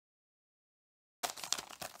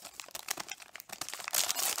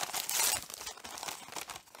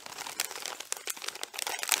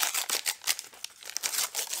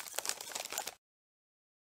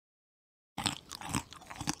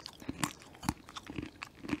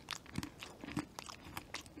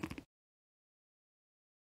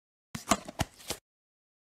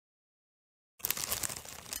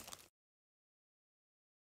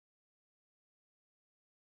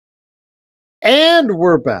And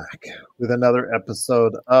we're back with another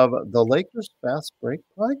episode of the Lakers Fast Break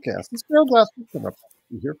podcast. This is Gerald last week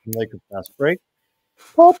here from Lakers Fast Break,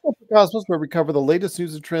 Pop Culture Cosmos, where we cover the latest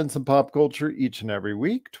news and trends in pop culture each and every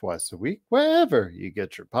week, twice a week, wherever you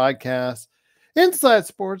get your podcasts. Inside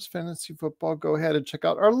Sports Fantasy Football, go ahead and check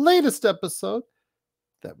out our latest episode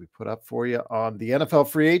that we put up for you on the NFL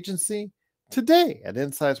free agency today at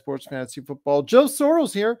Inside Sports Fantasy Football. Joe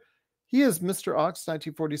Soros here. He is Mr. Ox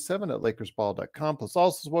 1947 at LakersBall.com. Plus,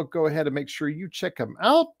 also as well, go ahead and make sure you check him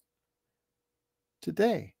out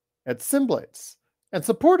today at Simblades and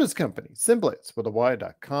support his company, Simblades with a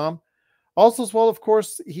Y.com. Also, as well, of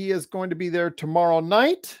course, he is going to be there tomorrow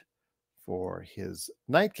night for his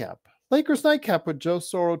nightcap, Lakers nightcap with Joe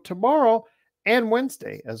Soros tomorrow and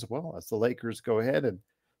Wednesday, as well as the Lakers go ahead and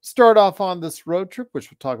start off on this road trip,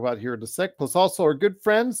 which we'll talk about here in a sec. Plus, also our good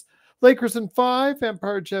friends, Lakers in 5,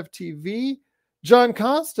 Empire Jeff TV, John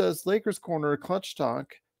Costas, Lakers Corner, Clutch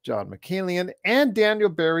Talk, John McCallion, and Daniel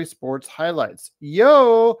Barry Sports Highlights.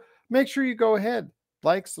 Yo, make sure you go ahead,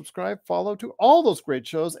 like, subscribe, follow to all those great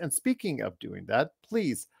shows. And speaking of doing that,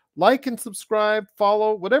 please like and subscribe,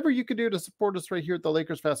 follow, whatever you can do to support us right here at the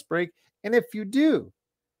Lakers Fast Break. And if you do,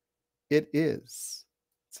 it is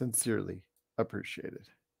sincerely appreciated.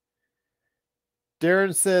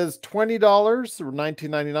 Darren says $20 or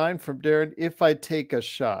 $19.99 from Darren if I take a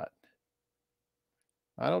shot.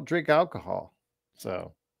 I don't drink alcohol,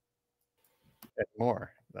 so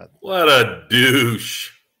anymore. What a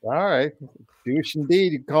douche. All right. Douche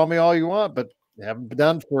indeed. You can call me all you want, but haven't been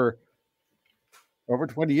done for over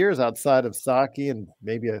 20 years outside of sake and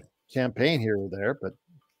maybe a champagne here or there, but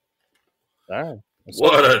all right.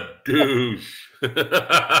 What a douche.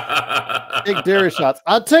 Take dairy shots.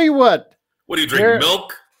 I'll tell you what. What do you drink,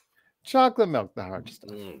 milk? Chocolate milk, the hard stuff.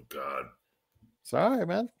 Oh, God. Sorry,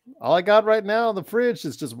 man. All I got right now in the fridge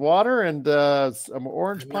is just water and some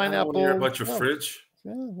orange pineapple. I don't hear about your fridge.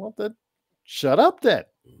 Yeah, well, then shut up then.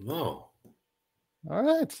 No. All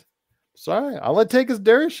right. Sorry. All I take is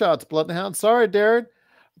dairy shots, Bloodhound. Sorry, Darren.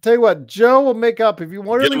 I'll tell you what, Joe will make up if you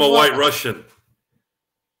want to. Give him a white Russian.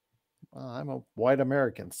 I'm a white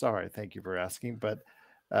American. Sorry. Thank you for asking. But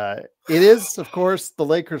it is, of course, the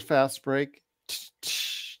Lakers Fast Break.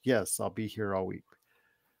 Yes, I'll be here all week.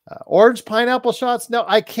 Orange pineapple shots. Now,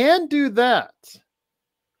 I can do that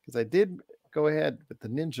because I did go ahead with the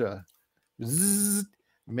Ninja.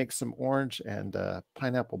 Make some orange and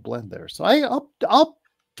pineapple blend there. So I'll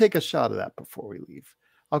take a shot of that before we leave.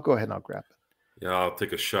 I'll go ahead and I'll grab it. Yeah, I'll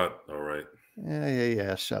take a shot. All right.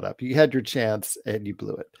 Yeah. Shut up. You had your chance and you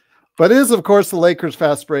blew it. But it is, of course, the Lakers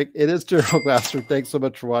Fast Break. It is Gerald Glasser. Thanks so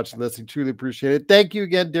much for watching, listening. Truly appreciate it. Thank you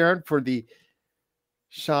again, Darren, for the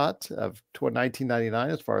shot of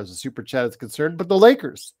 $19.99 as far as the super chat is concerned. But the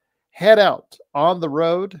Lakers head out on the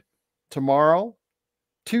road tomorrow,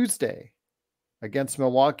 Tuesday, against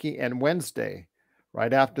Milwaukee, and Wednesday,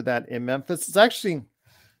 right after that in Memphis. It's actually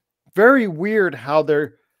very weird how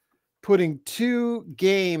they're putting 2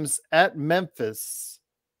 games at Memphis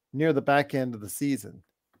near the back end of the season.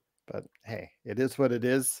 But hey, it is what it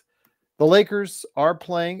is. The Lakers are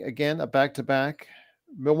playing again a back-to-back.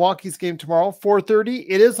 Milwaukee's game tomorrow, 4:30.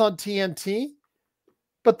 It is on TNT.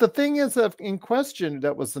 But the thing is in question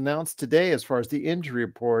that was announced today as far as the injury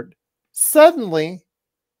report, suddenly,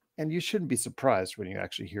 and you shouldn't be surprised when you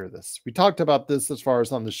actually hear this. We talked about this as far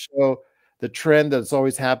as on the show, the trend that's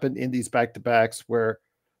always happened in these back-to-backs where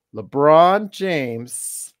LeBron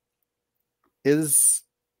James is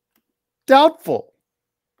doubtful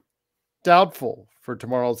for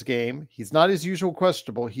tomorrow's game. He's not his usual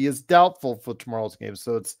questionable. He is doubtful for tomorrow's game.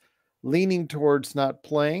 So it's leaning towards not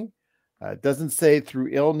playing. It doesn't say through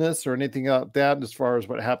illness or anything like that as far as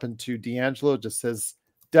what happened to D'Angelo. It just says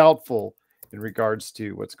doubtful in regards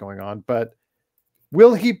to what's going on. But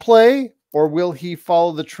will he play or will he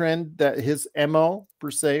follow the trend that his MO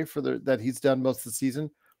per se that he's done most of the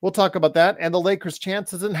season? We'll talk about that and the Lakers'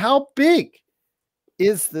 chances and how big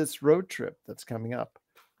is this road trip that's coming up.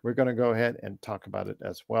 We're going to go ahead and talk about it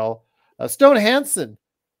as well. Stone Hansen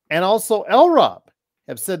and also L-Rob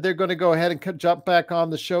have said they're going to go ahead and jump back on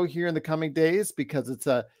the show here in the coming days because it's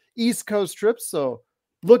a East Coast trip. So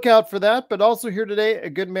look out for that. But also here today, a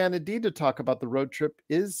good man indeed to talk about the road trip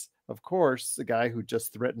is, of course, the guy who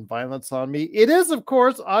just threatened violence on me. It is, of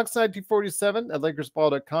course, Oxide 247 at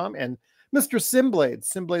LakersBall.com and Mr.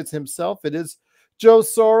 Simblades himself. It is Joe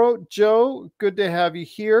Soros. Joe, good to have you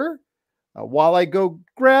here. While I go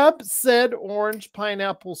grab said orange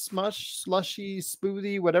pineapple slushy,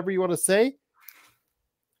 smoothie, whatever you want to say,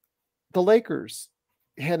 the Lakers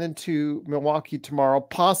head into Milwaukee tomorrow,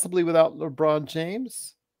 possibly without LeBron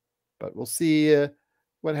James, but we'll see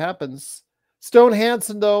what happens. Stone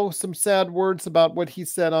Hansen, though, some sad words about what he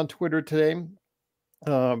said on Twitter today.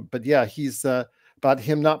 But yeah, he's about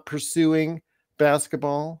him not pursuing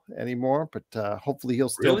basketball anymore. But hopefully he'll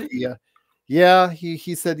still Really? be. Yeah,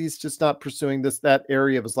 he said he's just not pursuing that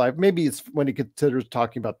area of his life. Maybe it's when he considers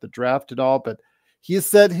talking about the draft and all. But he has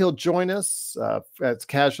said he'll join us as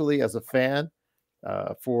casually as a fan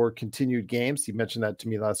for continued games. He mentioned that to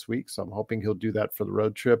me last week, so I'm hoping he'll do that for the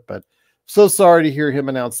road trip. But so sorry to hear him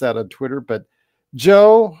announce that on Twitter. But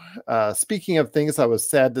Joe, speaking of things I was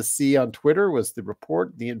sad to see on Twitter, was the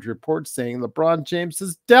injury report saying LeBron James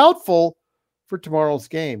is doubtful for tomorrow's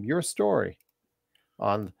game. Your story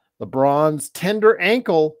on LeBron's tender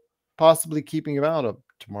ankle possibly keeping him out of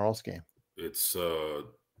tomorrow's game. It's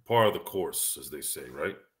part of the course, as they say,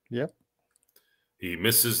 right? Yep. He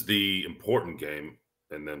misses the important game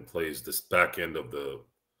and then plays this back end of the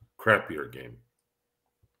crappier game.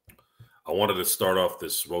 I wanted to start off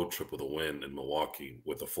this road trip with a win in Milwaukee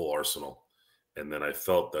with a full arsenal. And then I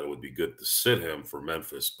felt that it would be good to sit him for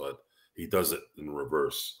Memphis, but he does it in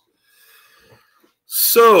reverse.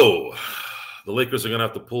 So the Lakers are going to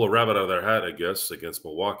have to pull a rabbit out of their hat, I guess, against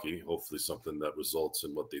Milwaukee. Hopefully something that results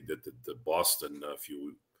in what they did to Boston a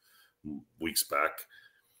few weeks back.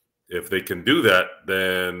 If they can do that,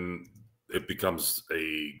 then it becomes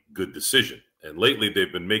a good decision. And lately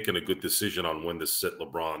they've been making a good decision on when to sit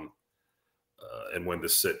LeBron and when to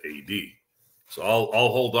sit AD. So I'll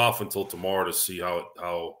hold off until tomorrow to see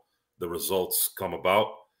how the results come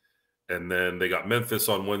about. And then they got Memphis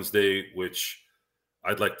on Wednesday, which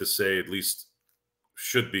I'd like to say at least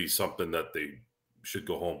should be something that they should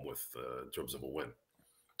go home with in terms of a win.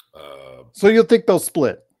 So you'll think they'll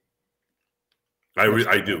split? I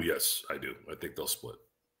do. Yes, I do. I think they'll split.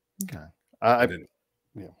 Okay. And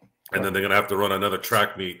then they're going to have to run another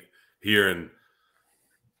track meet here in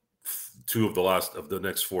two of the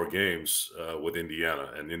next 4 games with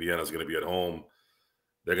Indiana, and Indiana's going to be at home.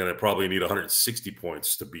 They're going to probably need 160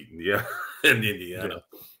 points to beat Indiana.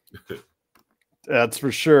 Yeah. That's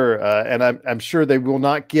for sure. And I'm sure they will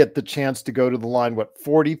not get the chance to go to the line.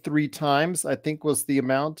 43 times, I think, was the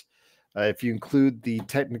amount, if you include the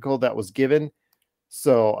technical that was given.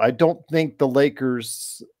 So I don't think the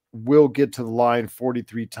Lakers will get to the line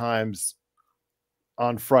 43 times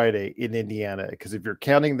on Friday in Indiana, because if you're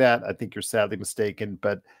counting that, I think you're sadly mistaken.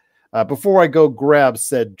 But before I go grab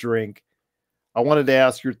said drink, I wanted to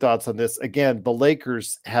ask your thoughts on this. Again, the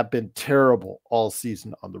Lakers have been terrible all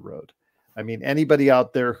season on the road. I mean, anybody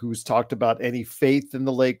out there who's talked about any faith in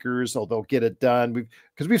the Lakers, or they'll get it done,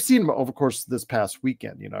 because we've seen them over the course of this past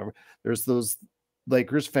weekend. You know, there's those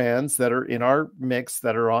Lakers fans that are in our mix,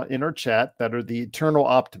 that are in our chat, that are the eternal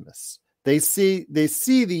optimists. They see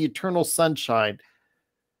the eternal sunshine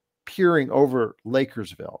peering over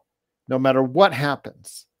Lakersville, no matter what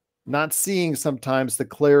happens, not seeing sometimes the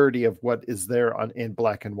clarity of what is there in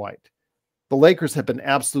black and white. The Lakers have been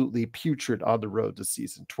absolutely putrid on the road this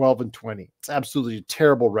season, 12-20. It's absolutely a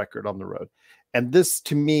terrible record on the road. And this,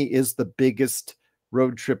 to me, is the biggest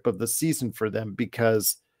road trip of the season for them,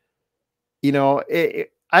 because, you know,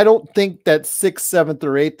 I don't think that 6th, 7th,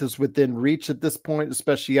 or 8th is within reach at this point,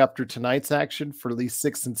 especially after tonight's action for at least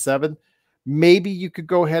 6 and 7. Maybe you could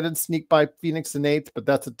go ahead and sneak by Phoenix in 8th, but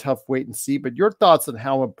that's a tough wait and see. But your thoughts on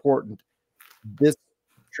how important this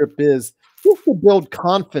trip is just to build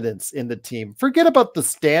confidence in the team. Forget about the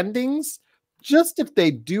standings. Just if they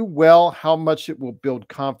do well, how much it will build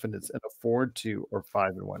confidence in a 4-2 or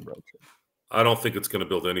 5-1 road trip. I don't think it's going to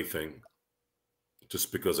build anything,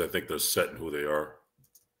 just because I think they're set in who they are.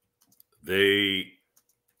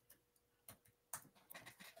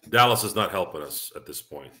 Dallas is not helping us at this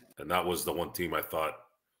point. And that was the one team I thought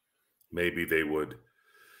maybe they would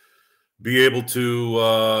be able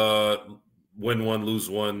to win 1, lose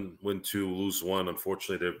 1, win 2, lose 1.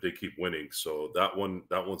 Unfortunately, they keep winning. So that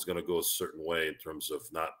one's going to go a certain way in terms of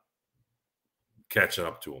not catching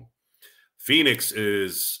up to them. Phoenix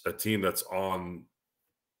is a team that's on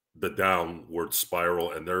the downward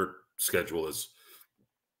spiral, and their schedule is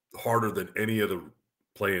harder than any of the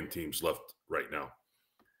play-in teams left right now.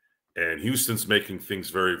 And Houston's making things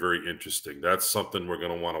very, very interesting. That's something we're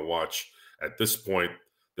going to want to watch. At this point,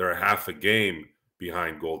 they're half a game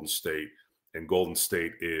behind Golden State, and Golden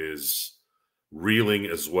State is reeling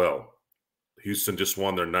as well. Houston just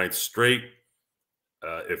won their 9th straight.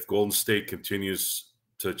 If Golden State continues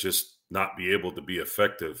to just not be able to be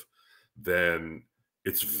effective, then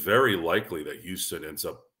it's very likely that Houston ends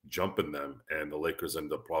up jumping them, and the Lakers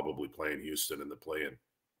end up probably playing Houston in the play-in.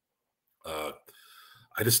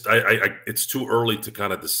 It's too early to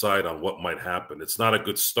kind of decide on what might happen. It's not a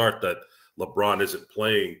good start that LeBron isn't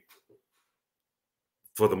playing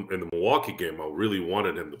in the Milwaukee game. I really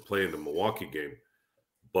wanted him to play in the Milwaukee game,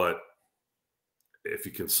 but if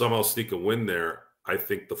he can somehow sneak a win there, I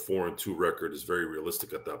think the 4-2 record is very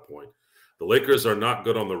realistic at that point. The Lakers are not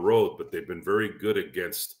good on the road, but they've been very good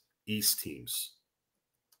against East teams.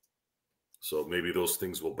 So maybe those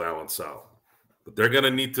things will balance out. But they're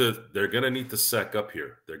gonna need to sack up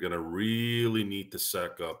here. They're gonna really need to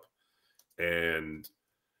sack up, and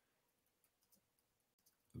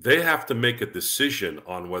they have to make a decision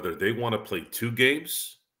on whether they want to play 2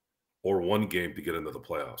 games or 1 game to get into the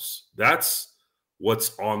playoffs. That's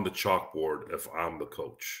what's on the chalkboard if I'm the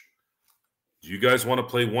coach. Do you guys want to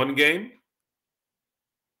play 1 game?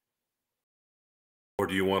 Or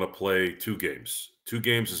do you want to play 2 games? 2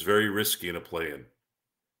 games is very risky in a play-in.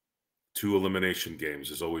 2 elimination games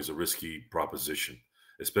is always a risky proposition,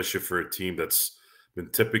 especially for a team that's been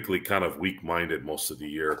typically kind of weak-minded most of the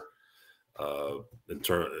year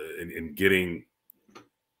in getting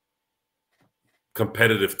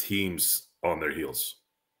competitive teams on their heels.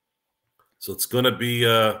 So it's going to be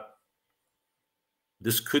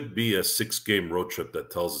this could be a 6-game road trip that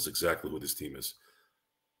tells us exactly who this team is.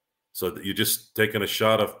 So you're just taking a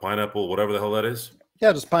shot of pineapple, whatever the hell that is?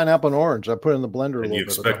 Yeah, just pineapple and orange. I put it in the blender a little bit. And you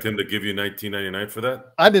expect him to give you $19.99 for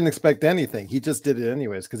that? I didn't expect anything. He just did it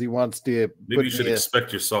anyways because he wants to. Maybe you should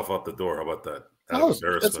expect yourself out the door. How about that?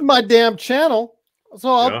 It's my damn channel. So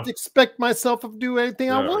I'll expect myself to do anything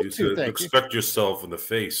I want to. Expect yourself in the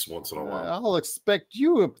face once in a while. I'll expect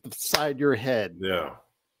you upside your head. Yeah.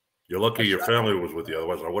 You're lucky your family was with you.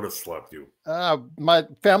 Otherwise, I would have slapped you. My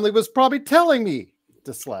family was probably telling me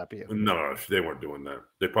to slap you. No, they weren't doing that.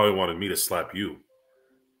 They probably wanted me to slap you.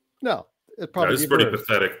 No, it probably. It's pretty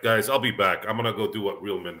pathetic, guys. I'll be back. I'm gonna go do what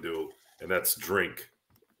real men do, and that's drink.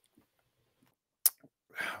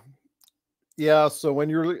 Yeah. So when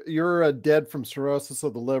you're dead from cirrhosis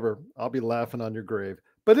of the liver, I'll be laughing on your grave.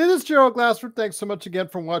 But it is Gerald Glassford. Thanks so much again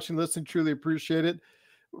for watching, listening. Truly appreciate it.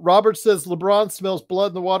 Robert says LeBron smells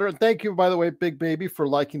blood in the water, and thank you, by the way, Big Baby, for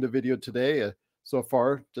liking the video today. So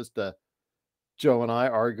far, just Joe and I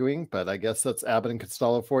arguing, but I guess that's Abbott and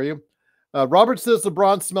Costello for you. Robert says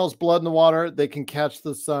LeBron smells blood in the water. They can catch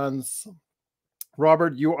the Suns.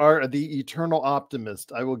 Robert, you are the eternal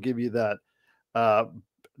optimist. I will give you that.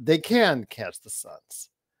 They can catch the Suns.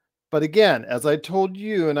 But again, as I told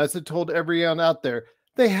you, and as I told everyone out there,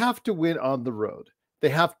 they have to win on the road. They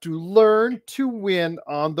have to learn to win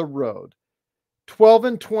on the road.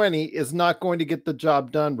 12-20 is not going to get the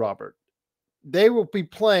job done, Robert. They will be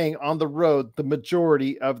playing on the road the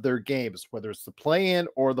majority of their games, whether it's the play-in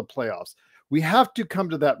or the playoffs. We have to come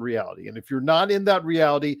to that reality. And if you're not in that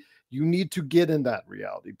reality, you need to get in that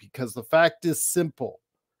reality, because the fact is simple,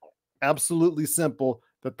 absolutely simple,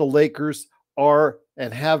 that the Lakers are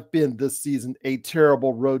and have been this season a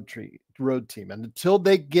terrible road team. And until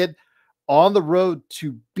they get on the road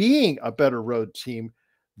to being a better road team,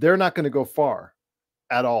 they're not going to go far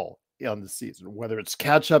at all on the season, whether it's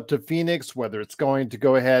catch up to Phoenix, whether it's going to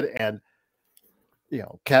go ahead and,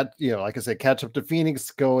 like I said, catch up to Phoenix,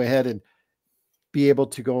 go ahead and be able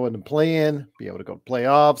to go in and play in, be able to go to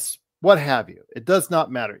playoffs, what have you. It does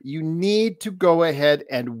not matter. You need to go ahead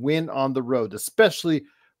and win on the road, especially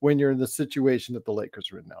when you're in the situation that the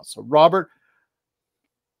Lakers are in now. So, Robert,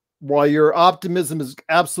 while your optimism is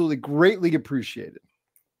absolutely greatly appreciated,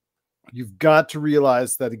 you've got to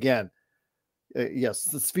realize that, again, yes,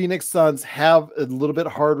 the Phoenix Suns have a little bit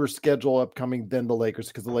harder schedule upcoming than the Lakers,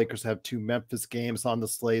 because the Lakers have 2 Memphis games on the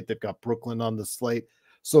slate. They've got Brooklyn on the slate.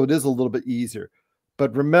 So it is a little bit easier.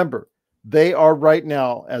 But remember, they are right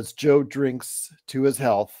now, as Joe drinks to his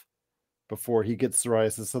health before he gets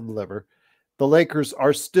cirrhosis of the liver, the Lakers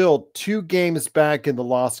are still 2 games back in the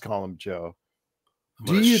loss column, Joe. I'm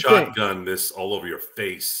going to shotgun this all over your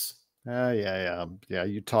face. Yeah.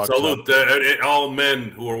 You talk. Salute all men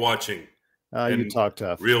who are watching. You talk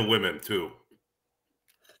tough. Real women, too.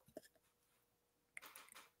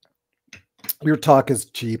 Your talk is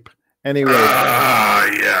cheap. Anyway.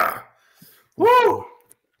 Yeah. Woo! All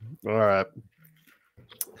right.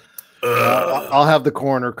 I'll have the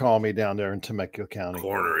coroner call me down there in Temecula County.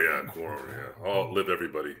 Coroner, yeah. I'll live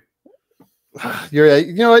everybody.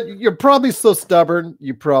 You know what? You're probably so stubborn.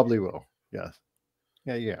 You probably will. Yes.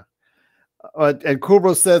 Yeah. And Cool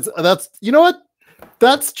Bro says, you know what?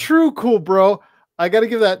 That's true, Cool Bro. I got to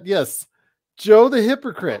give that. Yes. Joe the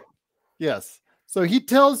hypocrite. Yes. So he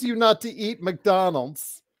tells you not to eat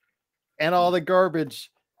McDonald's and all the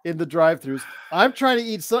garbage in the drive-thrus. I'm trying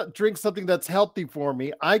to drink something that's healthy for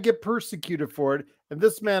me. I get persecuted for it. And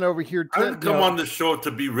this man over here. I didn't come on the show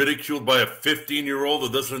to be ridiculed by a 15-year-old who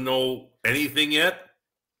doesn't know anything yet.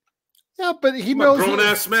 Yeah, but he knows. A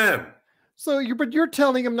grown-ass man. So but you're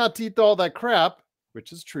telling him not to eat all that crap,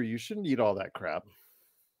 which is true. You shouldn't eat all that crap.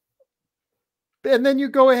 And then you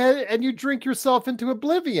go ahead and you drink yourself into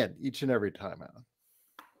oblivion each and every time out.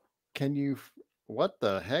 Can you? What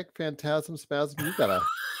the heck, Phantasm Spasm? You gotta.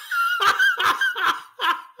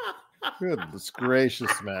 Goodness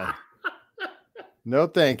gracious, man. No,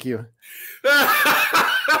 thank you.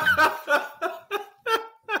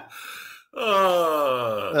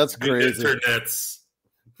 That's crazy.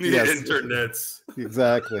 Yes, internets.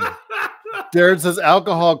 Exactly. Darren says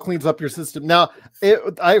alcohol cleans up your system. Now,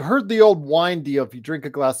 I heard the old wine deal. If you drink a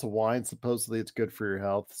glass of wine, supposedly it's good for your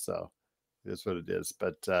health. So it is what it is.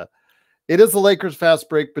 But it is the Lakers' fast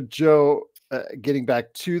break. But Joe, getting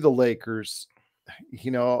back to the Lakers,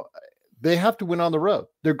 they have to win on the road.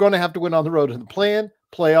 They're going to have to win on the road in the play-in,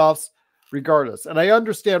 playoffs, regardless. And I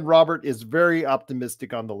understand Robert is very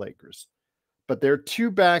optimistic on the Lakers, but they're 2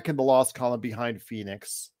 back in the loss column behind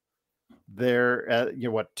Phoenix. They're at,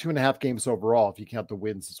 2.5 games overall, if you count the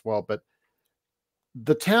wins as well. But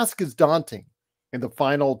the task is daunting in the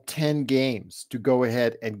final 10 games to go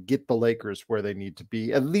ahead and get the Lakers where they need to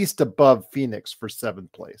be, at least above Phoenix for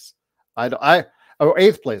 7th place. Or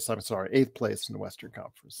 8th place. I'm sorry, 8th place in the Western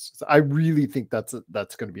Conference. So I really think that's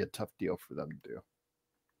going to be a tough deal for them to do.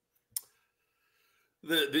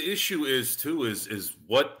 The issue is too is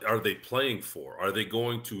what are they playing for? Are they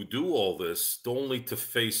going to do all this only to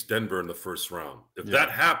face Denver in the first round? If that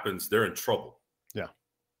happens, they're in trouble. Yeah,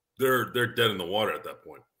 they're dead in the water at that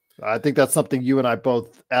point. I think that's something you and I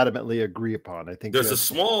both adamantly agree upon. I think there's a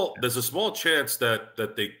small chance that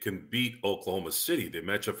they can beat Oklahoma City. They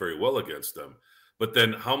match up very well against them. But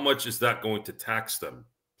then how much is that going to tax them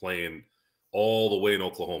playing all the way in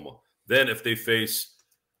Oklahoma? Then if they face,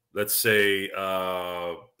 let's say,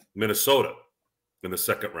 Minnesota in the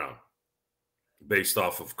second round, based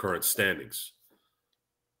off of current standings,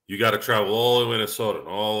 you got to travel all the way to Minnesota and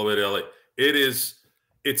all the way to LA.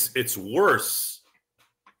 It's worse.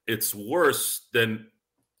 It's worse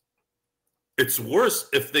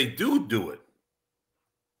if they do it.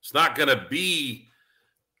 It's not going to be.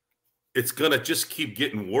 It's going to just keep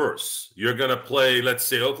getting worse. You're going to play, let's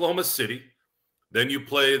say, Oklahoma City. Then you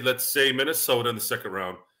play, let's say, Minnesota in the second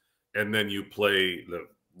round. And then you play,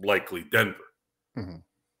 likely, Denver. Mm-hmm.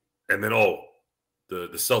 And then, the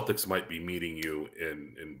Celtics might be meeting you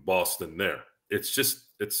in Boston there. It's just,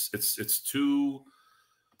 it's too,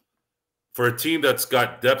 for a team that's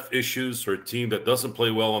got depth issues, for a team that doesn't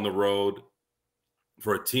play well on the road,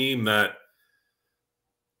 for a team that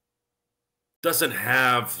doesn't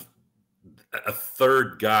have a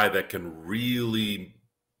third guy that can really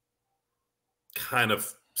kind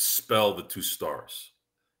of spell the 2 stars.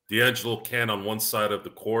 D'Angelo can on one side of the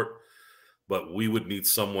court, but we would need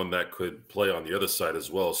someone that could play on the other side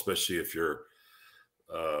as well, especially if you're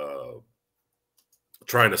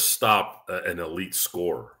trying to stop an elite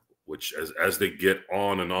scorer, which as they get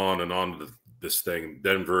on and on and on to this thing,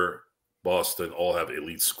 Denver, Boston all have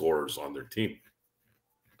elite scorers on their team.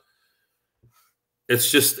 It's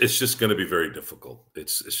just going to be very difficult.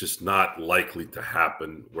 It's just not likely to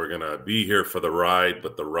happen. We're going to be here for the ride,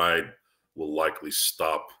 but the ride will likely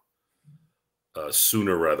stop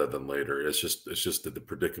sooner rather than later. It's just the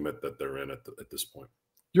predicament that they're in at this point.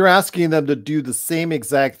 You're asking them to do the same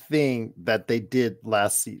exact thing that they did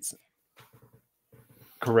last season,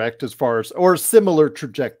 correct? As far as, or similar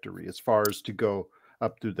trajectory as far as to go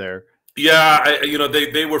up through there. Yeah,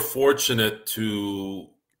 they were fortunate to.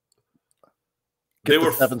 They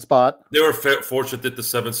were 7th spot. They were fortunate at the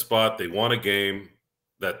 7th spot. They won a game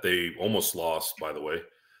that they almost lost, by the way.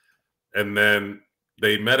 And then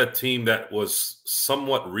they met a team that was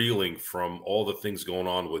somewhat reeling from all the things going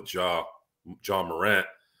on with Ja Morant.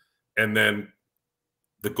 And then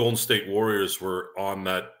the Golden State Warriors were on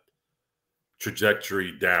that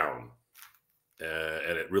trajectory down.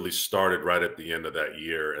 And it really started right at the end of that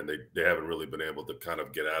year. And they haven't really been able to kind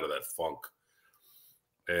of get out of that funk.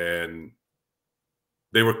 And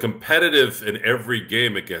they were competitive in every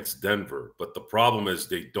game against Denver, but the problem is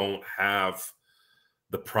they don't have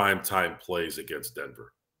the primetime plays against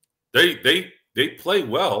Denver. They play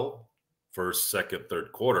well first, second,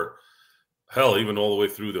 third quarter, hell, even all the way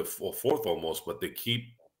through the fourth almost, but they keep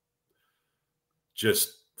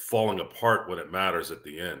just falling apart when it matters at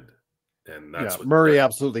the end. And that's what Murray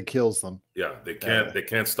absolutely kills them. Yeah, they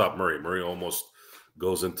can't stop Murray. Murray almost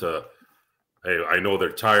goes into, hey, I know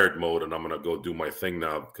they're tired mode, and I'm going to go do my thing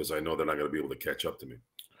now because I know they're not going to be able to catch up to me.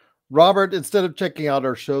 Robert, instead of checking out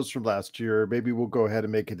our shows from last year, maybe we'll go ahead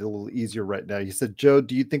and make it a little easier right now. He said, Joe,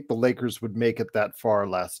 do you think the Lakers would make it that far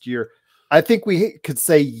last year? I think we could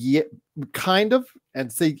say yeah, kind of,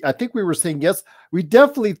 and say, I think we were saying yes. We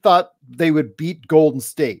definitely thought they would beat Golden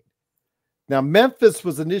State. Now, Memphis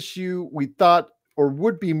was an issue we thought, or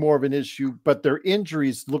would be more of an issue, but their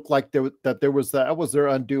injuries looked like that was their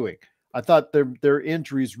undoing. I thought their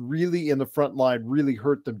injuries really in the front line really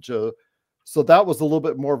hurt them, Joe. So that was a little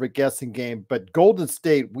bit more of a guessing game. But Golden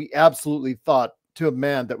State, we absolutely thought to a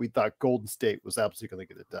man that we thought Golden State was absolutely going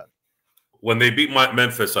to get it done. When they beat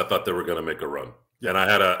Memphis, I thought they were going to make a run, and I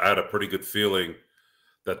had a pretty good feeling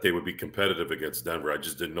that they would be competitive against Denver. I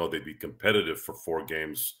just didn't know they'd be competitive for 4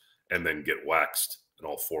 games and then get waxed in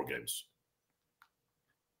all 4 games.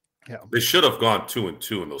 Yeah, they should have gone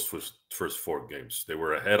 2-2 in those first 4 games. They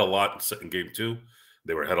were ahead a lot in game 2.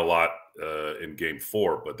 They were ahead a lot in game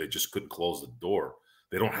 4, but they just couldn't close the door.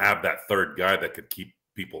 They don't have that third guy that could keep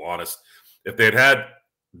people honest. If they had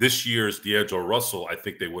this year's D'Angelo Russell, I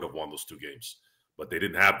think they would have won those 2 games. But they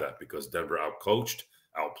didn't have that because Denver outcoached,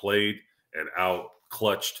 outplayed, and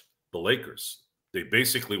outclutched the Lakers. They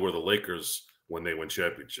basically were the Lakers when they win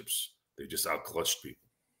championships. They just outclutched people.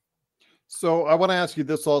 So I want to ask you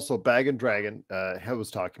this also. Bag and Dragon was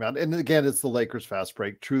talking about, and again, it's the Lakers Fast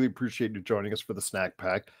Break. Truly appreciate you joining us for the snack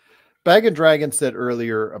pack. Bag and Dragon said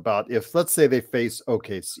earlier about if, let's say, they face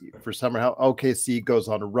OKC, for somehow OKC goes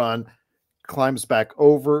on a run, climbs back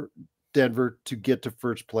over Denver to get to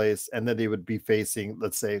first place, and then they would be facing,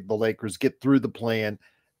 let's say, the Lakers get through the play-in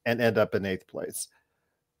and end up in 8th place.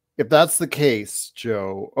 If that's the case,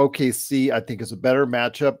 Joe, OKC, I think, is a better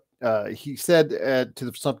matchup. He said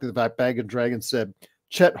to something that Bag and Dragon said,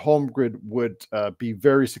 Chet Holmgren would be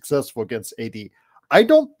very successful against AD. I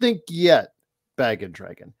don't think yet, Bag and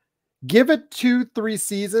Dragon. Give it 2-3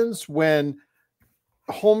 seasons when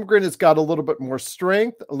Holmgren has got a little bit more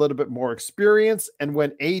strength, a little bit more experience, and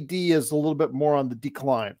when AD is a little bit more on the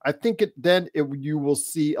decline. I think you will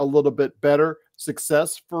see a little bit better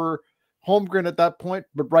success for Holmgren at that point.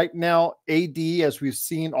 But right now, AD, as we've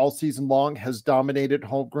seen all season long, has dominated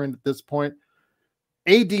Holmgren at this point.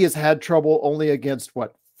 AD has had trouble only against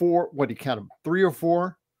what do you count him? 3 or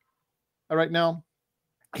 4 right now?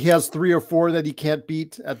 He has 3 or 4 that he can't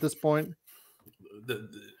beat at this point. The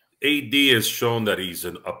AD has shown that he's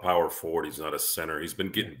a power forward. He's not a center. He's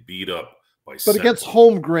been getting beat up by But against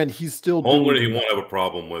Holmgren, he's still Holmgren, he won't have a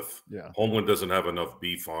problem with. Yeah. Holmgren doesn't have enough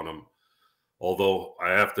beef on him. Although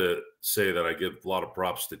I have to say that I give a lot of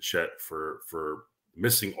props to Chet for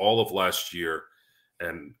missing all of last year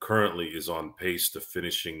and currently is on pace to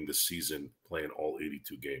finishing the season playing all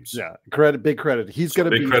 82 games. Yeah, big credit. He's going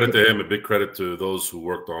to be big credit to him and big credit to those who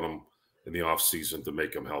worked on him in the offseason to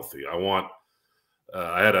make him healthy.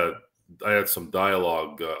 I had some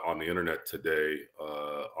dialogue on the internet today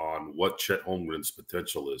on what Chet Holmgren's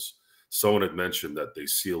potential is. Someone had mentioned that they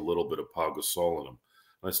see a little bit of Pau Gasol in him.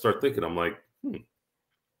 And I start thinking, I'm like,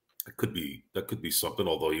 that could be something.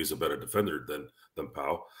 Although he's a better defender than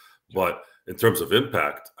Pau, but in terms of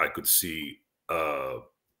impact, I could see.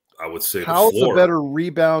 I would say Pau's a better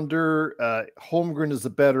rebounder. Holmgren is a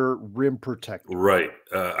better rim protector. Right.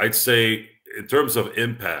 I'd say in terms of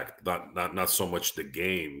impact, not so much the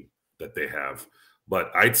game that they have,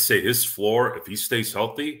 but I'd say his floor, if he stays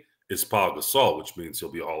healthy, is Pau Gasol, which means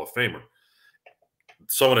he'll be a Hall of Famer.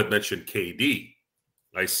 Someone had mentioned KD.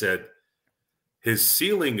 I said his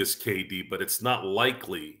ceiling is KD, but it's not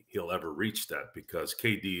likely he'll ever reach that because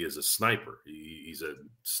KD is a sniper. He's a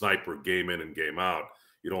sniper game in and game out.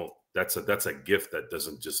 That's a gift that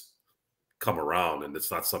doesn't just come around, and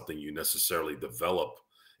it's not something you necessarily develop.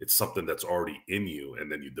 It's something that's already in you,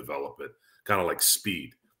 and then you develop it, kind of like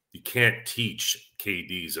speed. You can't teach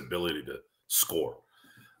KD's ability to score.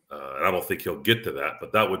 And I don't think he'll get to that,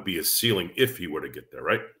 but that would be a ceiling if he were to get there,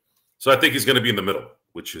 right? So I think he's going to be in the middle,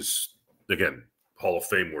 which is, again, Hall of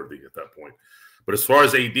Fame worthy at that point. But as far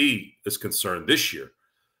as AD is concerned this year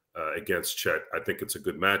against Chet, I think it's a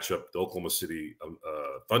good matchup. The Oklahoma City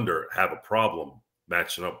Thunder have a problem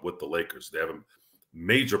matching up with the Lakers. They have a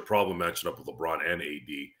major problem matching up with LeBron and AD.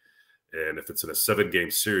 And if it's in a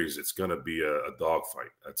 7-game series, it's going to be a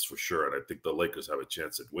dogfight. That's for sure. And I think the Lakers have a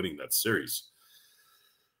chance at winning that series.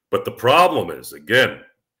 But the problem is, again,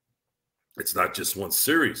 it's not just one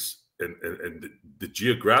series. And the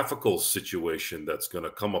geographical situation that's going to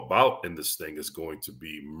come about in this thing is going to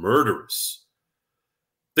be murderous.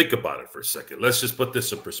 Think about it for a second. Let's just put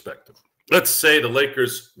this in perspective. Let's say the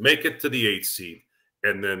Lakers make it to the 8th seed,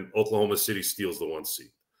 and then Oklahoma City steals the 1 seed.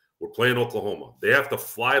 We're playing Oklahoma. They have to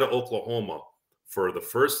fly to Oklahoma for the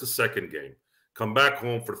first and second game, come back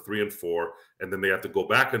home for 3 and 4, and then they have to go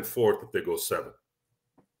back and forth if they go 7.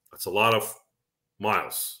 That's a lot of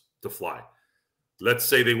miles to fly. Let's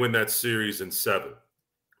say they win that series in 7.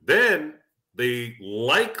 Then they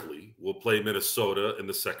likely will play Minnesota in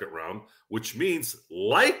the second round, which means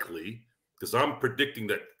likely, because I'm predicting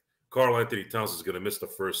that Karl Anthony Towns is going to miss the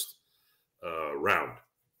first round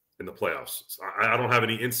in the playoffs. I don't have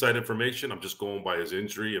any inside information. I'm just going by his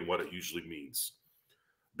injury and what it usually means.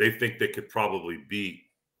 They think they could probably beat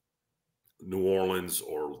New Orleans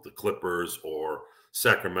or the Clippers or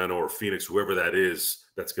Sacramento or Phoenix, whoever that is,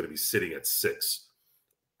 that's going to be sitting at 6.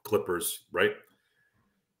 Clippers, right?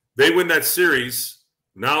 They win that series.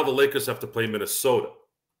 Now the Lakers have to play Minnesota.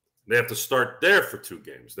 They have to start there for 2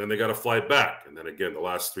 games. Then they got to fly back. And then again, the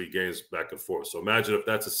last 3 games back and forth. So imagine if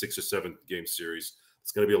that's a 6 or 7 game series.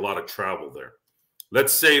 It's going to be a lot of travel there.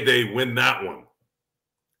 Let's say they win that one.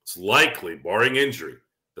 It's likely, barring injury,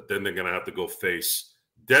 that then they're going to have to go face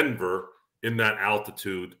Denver in that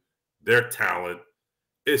altitude, their talent.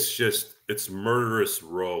 It's murderous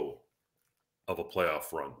row of a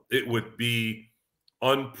playoff run. It would be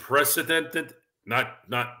unprecedented,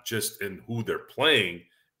 not just in who they're playing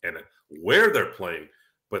and where they're playing,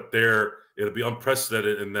 but it'll be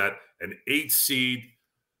unprecedented in that an 8 seed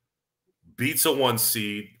beats a 1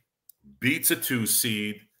 seed, beats a 2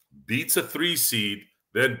 seed, beats a 3 seed,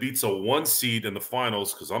 then beats a 1 seed in the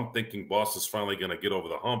finals, because I'm thinking Boston's finally going to get over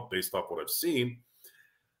the hump based off what I've seen.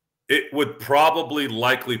 It would probably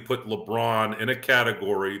likely put LeBron in a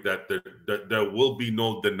category that there will be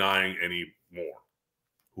no denying anymore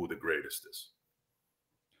who the greatest is.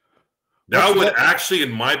 That would actually,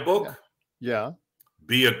 in my book,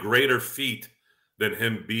 be a greater feat than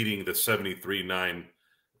him beating the 73-9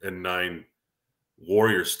 and 9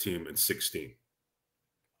 Warriors team in 16.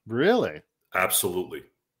 Really? Absolutely.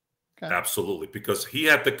 Okay. Absolutely. Because he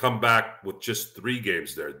had to come back with just 3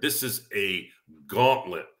 games there. This is a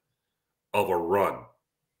gauntlet of a run.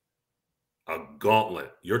 A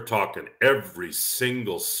gauntlet. You're talking every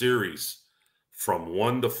single series from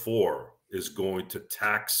 1 to 4 is going to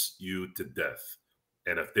tax you to death.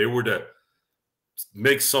 And if they were to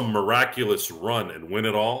make some miraculous run and win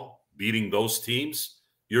it all, beating those teams,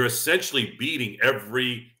 you're essentially beating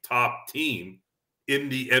every top team in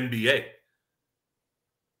the NBA.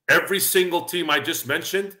 Every single team I just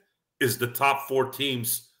mentioned is the top 4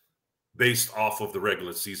 teams based off of the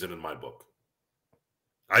regular season in my book.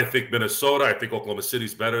 I think Minnesota, I think Oklahoma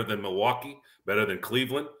City's better than Milwaukee, better than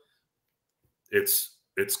Cleveland. It's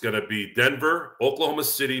going to be Denver, Oklahoma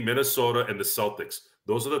City, Minnesota, and the Celtics.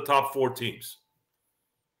 Those are the top 4 teams.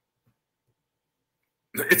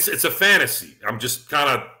 It's a fantasy. I'm just kind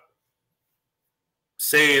of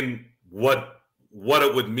saying what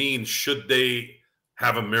it would mean should they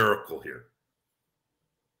have a miracle here.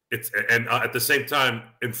 And at the same time,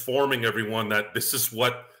 informing everyone that this is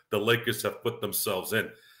what the Lakers have put themselves in.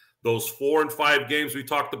 Those 4 and 5 games we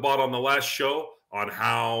talked about on the last show, on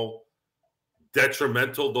how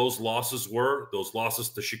detrimental those losses were, those losses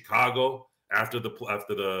to Chicago after the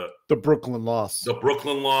Brooklyn loss,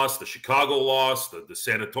 the Chicago loss, the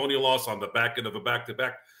San Antonio loss on the back end of a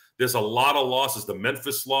back-to-back. There's a lot of losses. The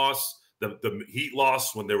Memphis loss, the Heat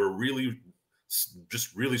loss when they were really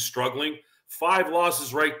struggling. 5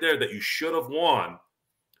 losses right there that you should have won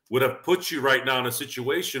would have put you right now in a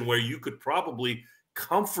situation where you could probably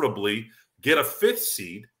comfortably get a 5th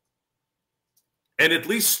seed and at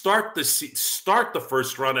least start the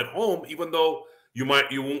first round at home, even though you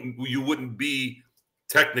wouldn't be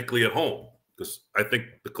technically at home, because I think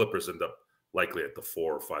the Clippers end up likely at the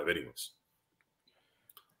 4 or 5 anyways.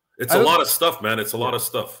 It's a lot of stuff, man. It's a lot of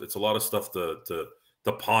stuff. It's a lot of stuff to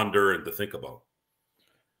ponder and to think about.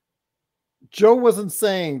 Joe wasn't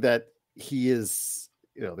saying that he is,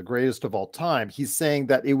 the greatest of all time. He's saying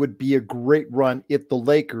that it would be a great run if the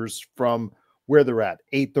Lakers, from where they're at,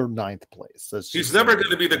 8th or 9th place. He's never going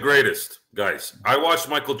to be the greatest, guys. I watched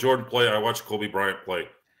Michael Jordan play. I watched Kobe Bryant play.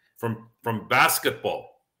 From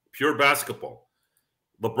basketball, pure basketball,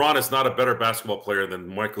 LeBron is not a better basketball player than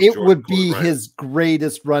Michael Jordan. It would be his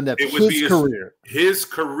greatest run of his career. His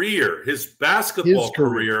career, his basketball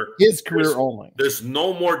career. His career only. There's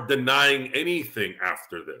no more denying anything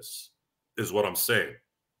after this, is what I'm saying.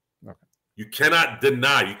 Okay. You cannot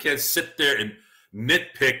deny. You can't sit there and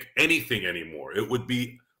nitpick anything anymore. It would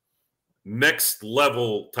be next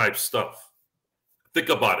level type stuff. Think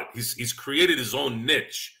about it. He's created his own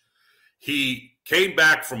niche. He came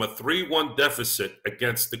back from a 3-1 deficit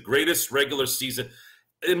against the greatest regular season.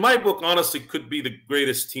 In my book, honestly, could be the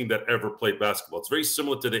greatest team that ever played basketball. It's very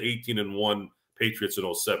similar to the 18-1 Patriots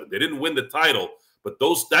in 07. They didn't win the title, but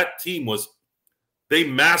that team they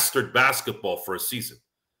mastered basketball for a season.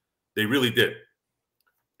 They really did.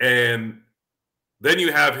 And then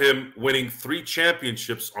you have him winning 3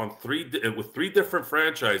 championships with 3 different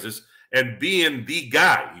franchises and being the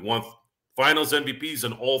guy. He won Finals MVPs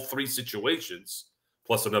in all 3 situations,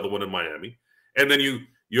 plus another one in Miami. And then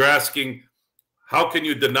you're asking, how can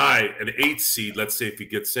you deny an 8th seed, let's say if he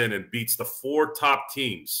gets in and beats the 4 top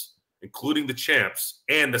teams, including the champs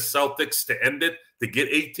and the Celtics to end it, to get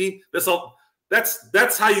 18?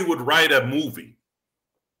 That's how you would write a movie,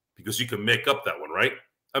 because you can make up that one, right?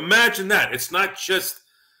 Imagine that. It's not just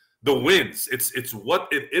the wins. It's what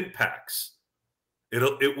it impacts.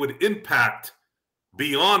 It would impact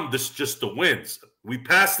beyond this, just the wins. We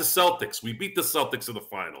passed the Celtics. We beat the Celtics in the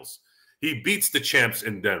finals. He beats the champs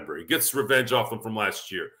in Denver. He gets revenge off them from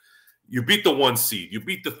last year. You beat the 1 seed. You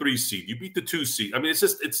beat the 3 seed. You beat the 2 seed. I mean,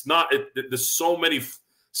 there's so many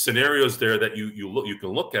scenarios there that you can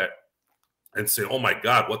look at and say, oh my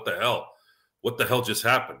God, what the hell? What the hell just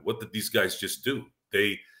happened? What did these guys just do?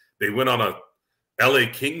 They went on a LA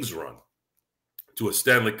Kings run to a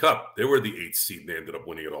Stanley Cup. They were the 8th seed and they ended up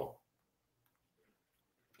winning it all.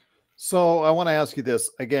 So I want to ask you this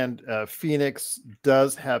again. Phoenix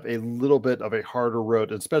does have a little bit of a harder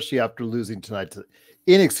road, especially after losing tonight to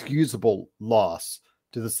inexcusable loss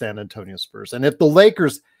to the San Antonio Spurs. And if the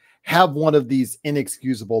Lakers have one of these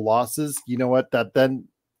inexcusable losses, you know what? That then,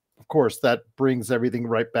 of course, that brings everything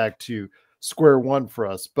right back to square one for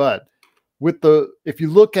us. But if you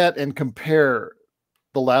look at and compare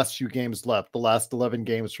the last few games left, the last 11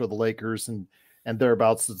 games for the Lakers and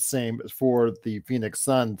thereabouts the same for the Phoenix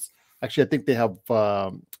Suns. Actually, I think they have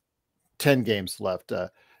 10 games left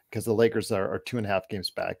because the Lakers are 2.5 games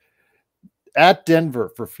back. At Denver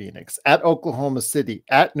for Phoenix, at Oklahoma City,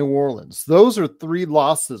 at New Orleans. Those are 3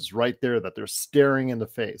 losses right there that they're staring in the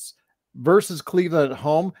face. Versus Cleveland at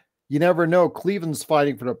home, you never know. Cleveland's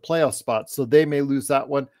fighting for the playoff spot, so they may lose that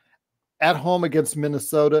one. At home against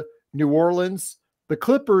Minnesota, New Orleans, the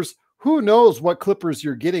Clippers, who knows what Clippers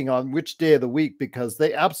you're getting on which day of the week, because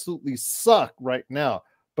they absolutely suck right now.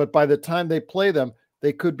 But by the time they play them,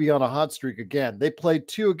 they could be on a hot streak again. They played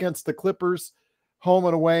 2 against the Clippers, home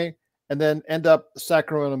and away, and then end up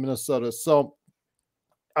Sacramento, Minnesota. So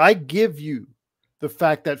I give you the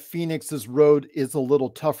fact that Phoenix's road is a little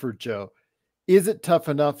tougher, Joe. Is it tough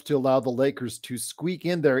enough to allow the Lakers to squeak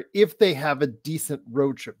in there if they have a decent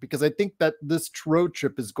road trip? Because I think that this road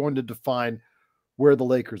trip is going to define where the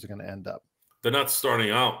Lakers are going to end up. They're not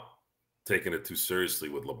starting out taking it too seriously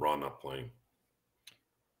with LeBron not playing.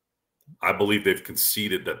 I believe they've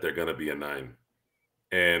conceded that they're going to be a 9.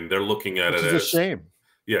 And they're looking at it as a shame.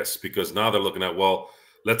 Yes, because now they're looking at, well,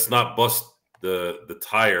 let's not bust the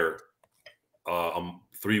tire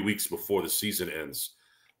 3 weeks before the season ends.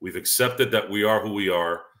 We've accepted that we are who we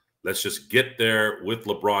are. Let's just get there with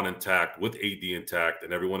LeBron intact, with AD intact,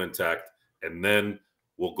 and everyone intact, and then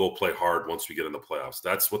we'll go play hard once we get in the playoffs.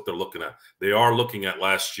 That's what they're looking at. They are looking at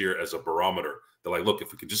last year as a barometer. They're like, look,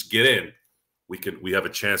 if we can just get in, we have a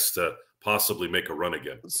chance to possibly make a run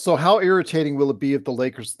again. So how irritating will it be if the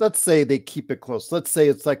Lakers, let's say they keep it close. Let's say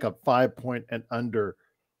it's like a 5-point and under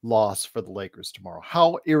loss for the Lakers tomorrow.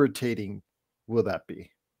 How irritating will that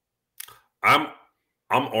be? I'm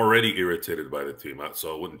already irritated by the team,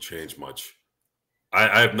 so it wouldn't change much.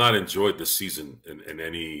 I have not enjoyed the season in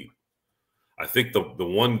any. I think the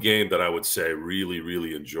one game that I would say I really,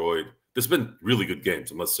 really enjoyed, there's been really good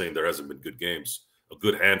games. I'm not saying there hasn't been good games, a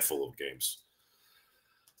good handful of games.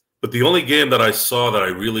 But the only game that I saw that I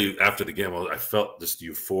really, after the game, I felt this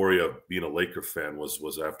euphoria of being a Laker fan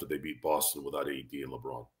was after they beat Boston without AD and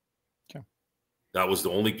LeBron. Okay. That was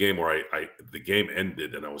the only game where the game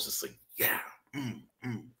ended and I was just like, yeah,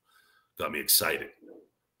 got me excited.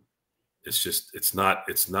 It's just, it's not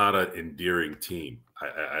an endearing team.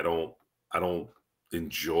 I don't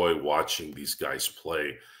enjoy watching these guys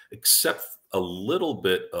play, except a little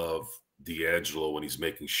bit of D'Angelo when he's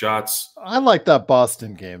making shots. I like that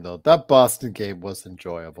Boston game, though. That Boston game was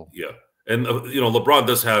enjoyable. Yeah. And, LeBron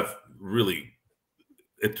does have really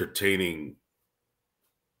entertaining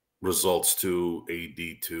results too,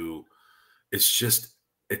 AD too. It's just,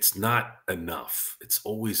 it's not enough. It's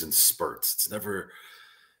always in spurts. It's never,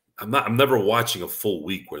 I'm never watching a full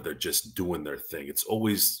week where they're just doing their thing. It's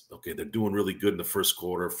always, okay, they're doing really good in the first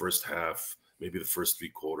quarter, first half, maybe the first 3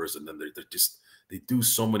 quarters, and then they do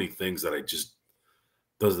so many things that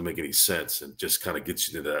doesn't make any sense and just kind of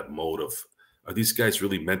gets you into that mode of, are these guys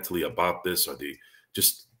really mentally about this? Are they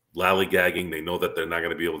just lollygagging? They know that they're not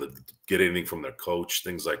going to be able to get anything from their coach,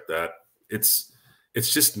 things like that. It's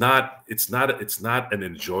just not, it's not an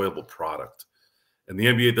enjoyable product. And the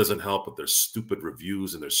NBA doesn't help with their stupid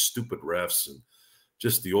reviews and their stupid refs and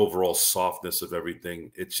just the overall softness of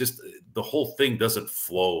everything. It's just, the whole thing doesn't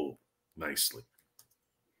flow nicely.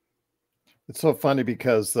 It's so funny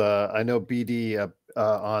because I know BD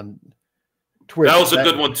on twist. That was a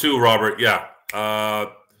good one too, Robert. Yeah.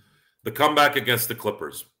 The comeback against the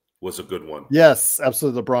Clippers was a good one. Yes,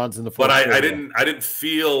 absolutely. LeBron's in the fourth But quarter. I didn't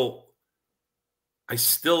feel, I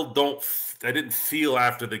still don't, I didn't feel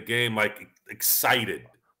after the game like excited.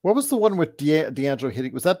 What was the one with D'Angelo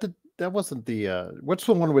hitting? Was that that wasn't the, what's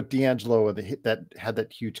the one with D'Angelo and the hit that had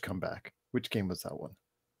that huge comeback? Which game was that one?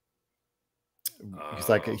 He's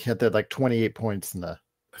like, he had that like 28 points in the,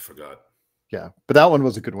 I forgot. Yeah, but that one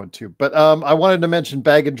was a good one too. But I wanted to mention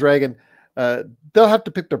Bag and Dragon. They'll have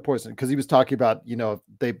to pick their poison because he was talking about,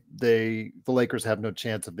 the Lakers have no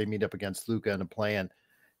chance if they meet up against Luka in a play-in.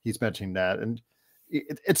 He's mentioning that, and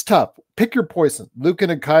it's tough. Pick your poison: Luka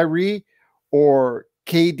and Kyrie, or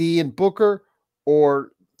KD and Booker,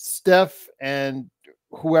 or Steph and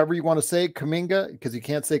whoever you want to say, Kuminga, because you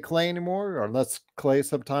can't say Clay anymore, or unless Clay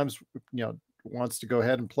sometimes wants to go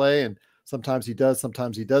ahead and play, and sometimes he does,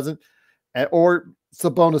 sometimes he doesn't. Or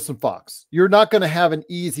Sabonis and Fox. You're not going to have an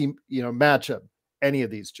easy, matchup, any of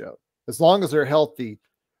these, Joe. As long as they're healthy,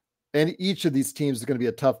 and each of these teams is going to be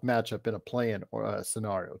a tough matchup in a play-in or a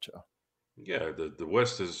scenario, Joe. Yeah, the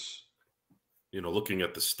West is, looking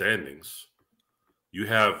at the standings, you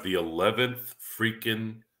have the 11th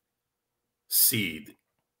freaking seed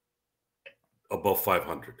above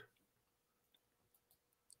 500.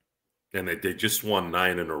 And they just won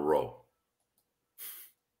 9 in a row.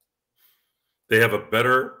 They have a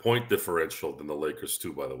better point differential than the Lakers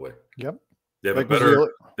too, by the way. Yep. They have a better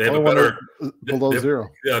below zero.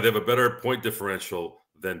 Yeah, they have a better point differential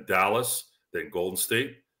than Dallas, than Golden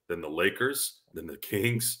State, than the Lakers, than the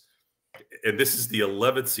Kings. And this is the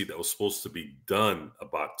 11th seed that was supposed to be done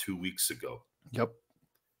about 2 weeks ago. Yep.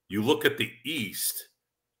 You look at the East,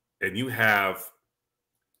 and you have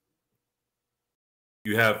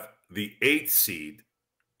the 8th seed,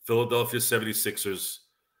 Philadelphia 76ers,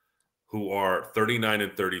 who are 39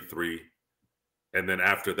 and 33. And then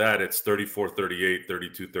after that, it's 34, 38,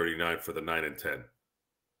 32, 39 for the 9 and 10.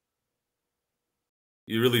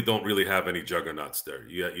 You really don't really have any juggernauts there.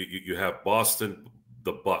 You have Boston,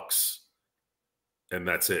 the Bucks, and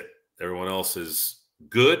that's it. Everyone else is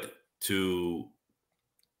good to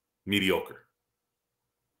mediocre.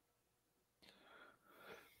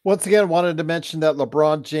 Once again, wanted to mention that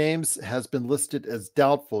LeBron James has been listed as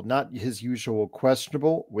doubtful, not his usual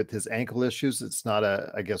questionable with his ankle issues. It's not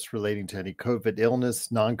I guess, relating to any COVID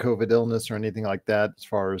illness, non-COVID illness or anything like that as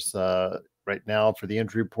far as right now for the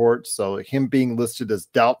injury report. So him being listed as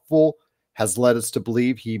doubtful has led us to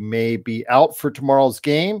believe he may be out for tomorrow's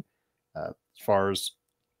game as far as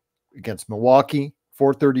against Milwaukee,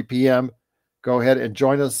 4:30 p.m. Go ahead and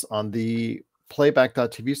join us on the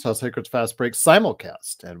playback.tv South Sacred's Fast Break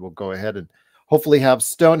simulcast, and we'll go ahead and hopefully have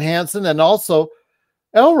Stone Hansen, and also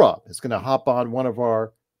L-Rob is going to hop on one of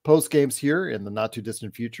our post games here in the not too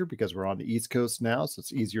distant future because we're on the East Coast now, so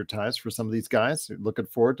it's easier times for some of these guys. We're looking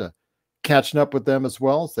forward to catching up with them as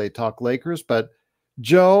well as they talk Lakers. But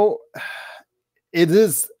Joe, it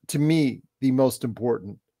is to me the most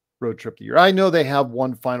important road trip of the year. I know they have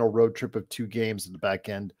one final road trip of 2 games at the back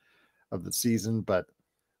end of the season, but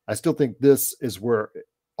I still think this is where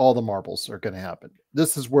all the marbles are going to happen.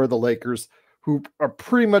 This is where the Lakers, who are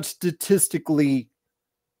pretty much statistically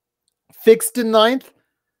fixed in 9th,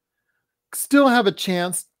 still have a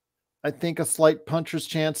chance. I think a slight puncher's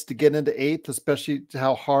chance to get into 8th, especially to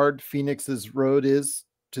how hard Phoenix's road is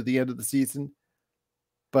to the end of the season.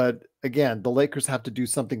 But again, the Lakers have to do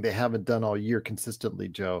something they haven't done all year consistently,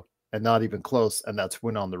 Joe, and not even close, and that's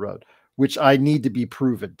win on the road, which I need to be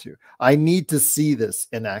proven to. I need to see this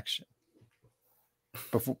in action.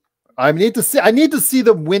 Before I need to see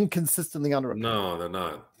them win consistently on the road. No, they're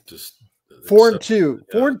not. Just 4-2.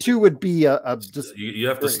 4-2 would be just. You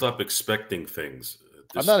have to stop expecting things.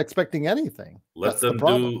 I'm not expecting anything. Let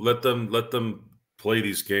them play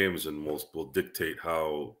these games, and we'll dictate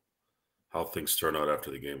how things turn out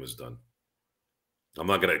after the game is done. I'm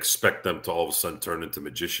not going to expect them to all of a sudden turn into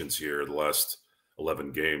magicians here the last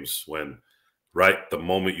 11 games when, right, the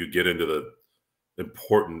moment you get into the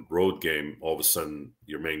important road game, all of a sudden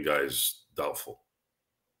your main guy is doubtful.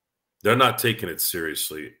 They're not taking it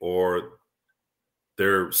seriously, or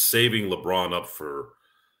they're saving LeBron up for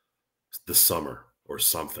the summer or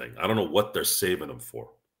something. I don't know what they're saving him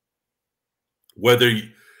for. Whether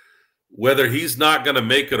he's not going to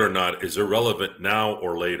make it or not is irrelevant now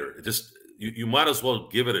or later. It just you might as well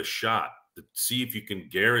give it a shot to see if you can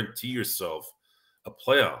guarantee yourself a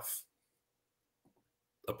playoff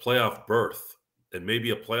berth, and maybe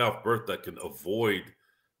a playoff berth that can avoid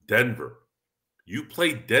Denver. You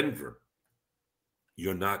play Denver,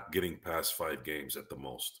 you're not getting past 5 games at the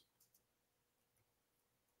most.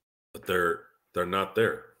 But they're not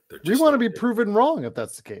there. We want to be proven wrong if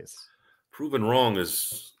that's the case. Proven wrong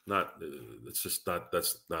is not. It's just not.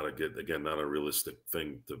 That's not a good. Again, not a realistic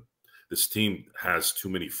thing. This team has too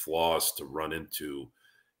many flaws to run into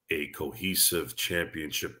a cohesive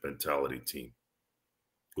championship mentality team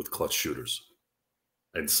with clutch shooters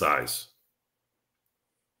and size.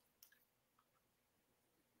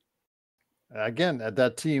 Again,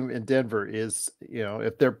 that team in Denver is,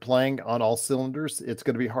 if they're playing on all cylinders, it's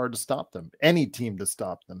going to be hard to stop them. Any team to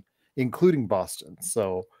stop them, including Boston.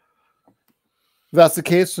 So if that's the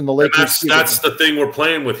case, and the Lakers. That's the thing we're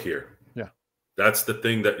playing with here. Yeah, that's the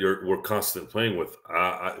thing that we're constantly playing with.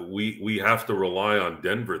 We have to rely on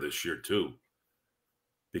Denver this year too,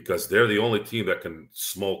 because they're the only team that can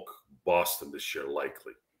smoke Boston this year.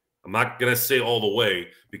 Likely, I'm not going to say all the way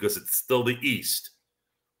because it's still the East.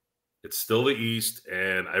 It's still the East,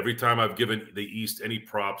 and every time I've given the East any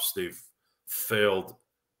props, they've failed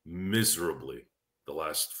miserably the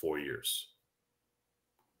last 4 years.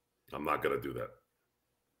 I'm not going to do that.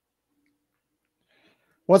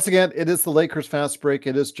 Once again, it is the Lakers Fast Break.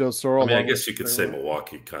 It is Joe Sorrell. I mean, I guess you could say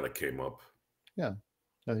Milwaukee kind of came up. Yeah,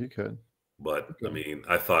 you could. But, I mean,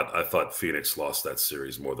 I thought Phoenix lost that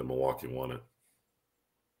series more than Milwaukee won it.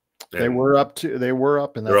 And they were up in that.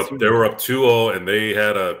 They were up 2-0, and they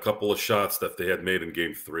had a couple of shots that they had made in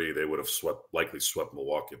Game 3. They would have likely swept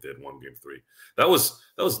Milwaukee if they had won Game 3. That was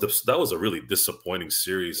a really disappointing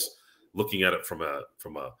series. Looking at it from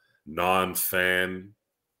a non-fan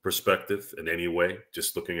perspective in any way,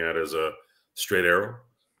 just looking at it as a straight arrow,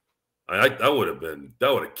 that would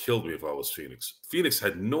have killed me if I was Phoenix. Phoenix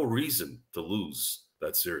had no reason to lose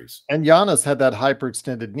that series, and Giannis had that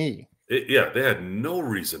hyperextended knee. They had no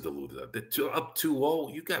reason to lose that. They're up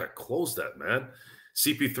 2-0. You got to close that, man.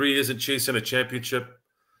 CP3 isn't chasing a championship.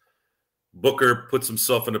 Booker puts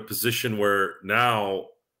himself in a position where now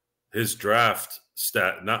his draft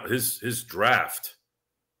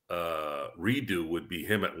redo would be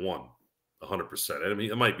him at 100%. I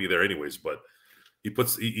mean, it might be there anyways, but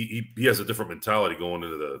he has a different mentality going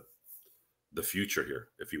into the future here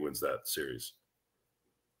if he wins that series.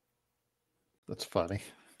 That's funny.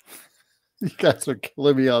 You guys are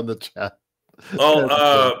killing me on the chat.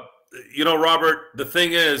 Oh, Robert, the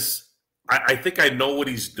thing is, I think I know what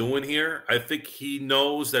he's doing here. I think he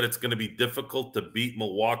knows that it's going to be difficult to beat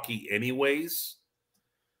Milwaukee anyways.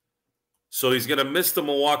 So he's going to miss the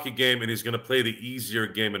Milwaukee game, and he's going to play the easier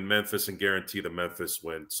game in Memphis and guarantee the Memphis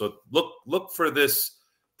win. So look for this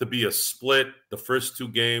to be a split, the first 2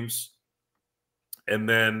 games, and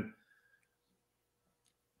then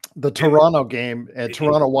the Toronto game at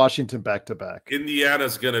Toronto-Washington back-to-back.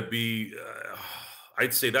 Indiana's going to be,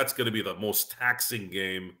 I'd say that's going to be the most taxing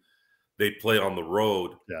game they play on the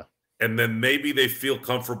road. Yeah. And then maybe they feel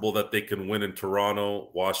comfortable that they can win in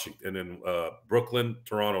Toronto, Washington, and in Brooklyn,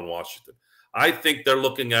 Toronto, and Washington. I think they're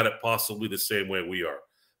looking at it possibly the same way we are.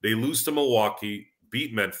 They lose to Milwaukee,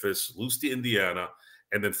 beat Memphis, lose to Indiana,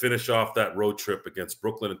 and then finish off that road trip against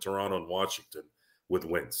Brooklyn and Toronto and Washington with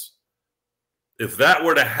wins. If that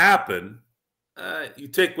were to happen, you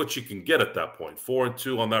take what you can get at that point.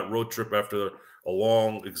 4-2 on that road trip after a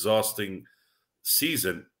long, exhausting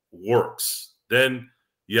season works. Then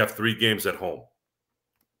you have 3 games at home.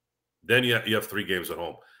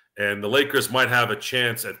 And the Lakers might have a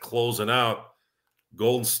chance at closing out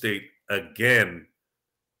Golden State again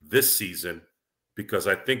this season, because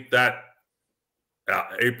I think that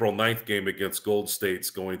April 9th game against Golden State's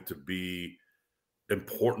going to be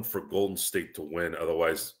important for Golden State to win.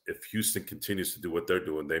 Otherwise, if Houston continues to do what they're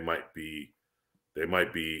doing, they might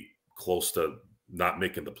be close to not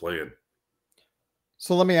making the play-in.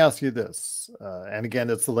 So let me ask you this, and again,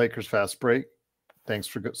 it's the Lakers Fast Break. Thanks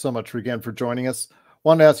so much for joining us.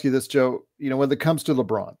 Want to ask you this, Joe. When it comes to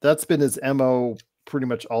LeBron, that's been his MO pretty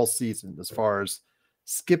much all season, as far as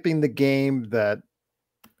skipping the game that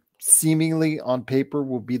seemingly on paper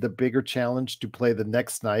will be the bigger challenge to play the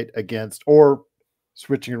next night against, or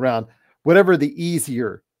switching around, whatever the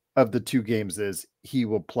easier of the 2 games is, he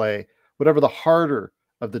will play. Whatever the harder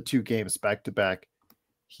of the 2 games back to back,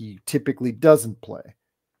 he typically doesn't play.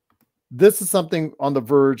 This is something on the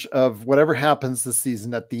verge of whatever happens this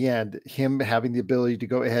season at the end, him having the ability to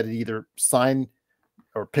go ahead and either sign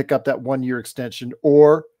or pick up that 1-year extension,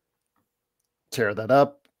 or tear that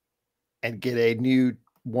up and get a new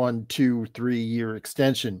 1, 2, 3-year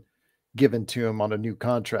extension given to him on a new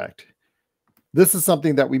contract. This is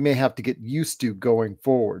something that we may have to get used to going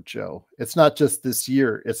forward, Joe. It's not just this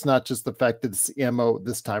year. It's not just the fact that it's MO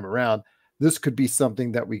this time around. This could be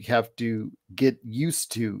something that we have to get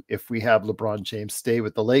used to if we have LeBron James stay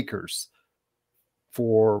with the Lakers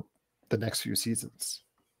for the next few seasons.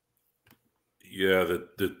 Yeah,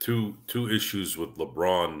 the two issues with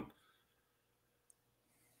LeBron,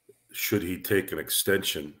 should he take an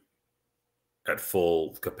extension at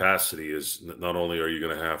full capacity, is not only are you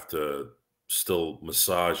going to have to still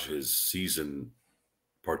massage his season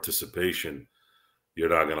participation, you're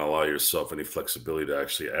not going to allow yourself any flexibility to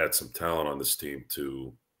actually add some talent on this team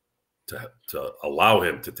to allow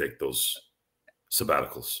him to take those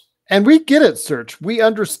sabbaticals. And we get it, Serge. We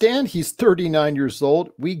understand he's 39 years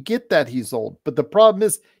old. We get that he's old. But the problem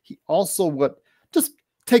is he also just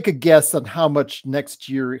take a guess on how much next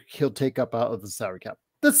year he'll take up out of the salary cap.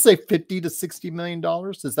 Let's say $50 to $60 million.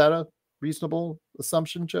 Is that a reasonable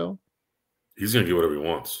assumption, Joe? He's going to get whatever he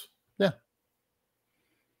wants. Yeah.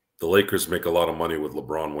 The Lakers make a lot of money with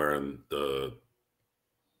LeBron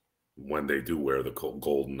when they do wear the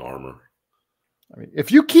golden armor. I mean,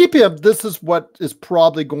 if you keep him, this is what is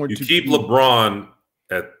probably going to keep LeBron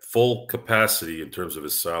at full capacity in terms of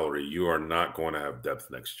his salary. You are not going to have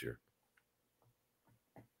depth next year.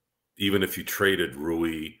 Even if you traded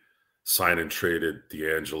Rui, sign and traded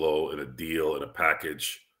D'Angelo in a deal, in a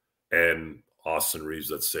package, and Austin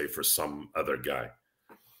Reeves, let's say, for some other guy.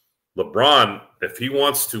 LeBron, if he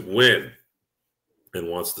wants to win and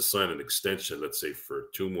wants to sign an extension, let's say for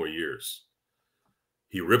 2 more years,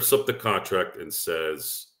 he rips up the contract and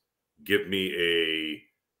says, give me a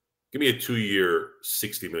 2-year,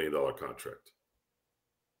 $60 million contract.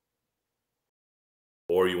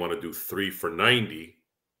 Or you want to do 3 for $90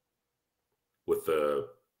 with the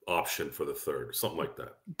option for the third, something like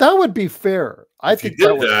that. That would be fair. If you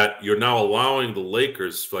did that, you're now allowing the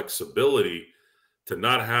Lakers flexibility to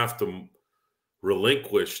not have to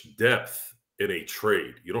relinquish depth in a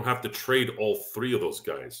trade. You don't have to trade all 3 of those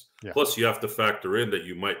guys. Yeah. Plus, you have to factor in that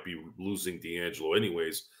you might be losing D'Angelo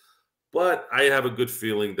anyways. But I have a good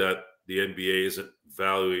feeling that the NBA isn't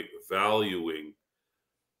valuing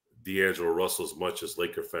D'Angelo Russell as much as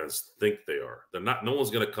Laker fans think they are. They're not. No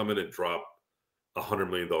one's going to come in and drop a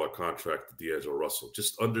 $100 million contract to D'Angelo Russell.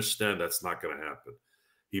 Just understand that's not going to happen.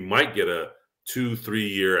 He might get a 2-3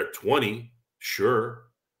 year at 20, sure.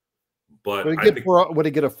 But would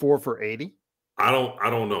he get a 4 for 80? I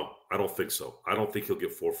don't know. I don't think so. I don't think he'll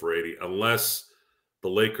get 4 for 80 unless the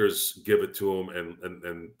Lakers give it to him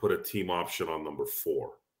and put a team option on number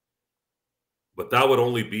 4. But that would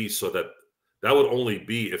only be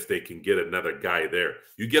if they can get another guy there.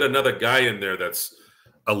 You get another guy in there that's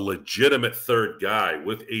a legitimate third guy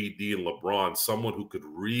with AD and LeBron, someone who could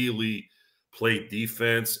really play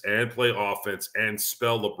defense and play offense and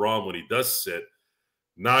spell LeBron when he does sit.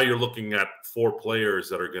 Now you're looking at 4 players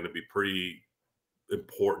that are going to be pretty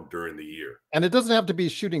important during the year. And it doesn't have to be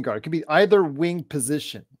shooting guard. It could be either wing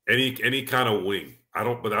position. Any kind of wing. I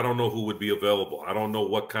don't know who would be available. I don't know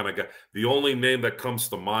what kind of guy. The only name that comes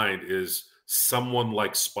to mind is someone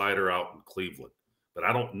like Spider out in Cleveland. But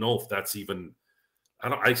I don't know if that's even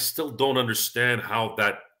I still don't understand how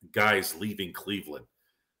that guy's leaving Cleveland.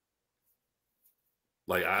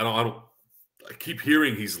 Like I keep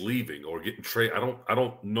hearing he's leaving or getting traded. I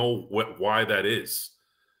don't know why that is.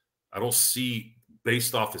 I don't see,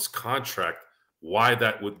 based off his contract, why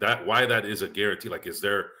that is a guarantee. Like, is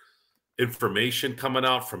there information coming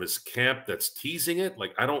out from his camp that's teasing it?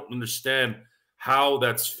 Like, I don't understand how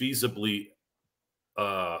that's feasibly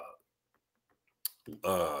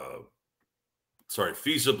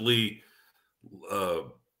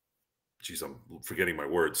geez, I'm forgetting my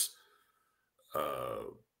words.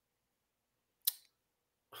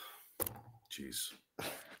 Geez.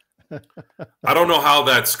 I don't know how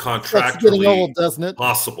that's contractually old, doesn't it?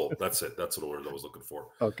 possible. That's it. That's the word I was looking for.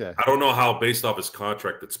 Okay. I don't know how, based off his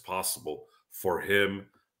contract, it's possible for him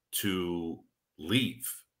to leave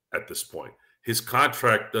at this point. His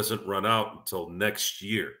contract doesn't run out until next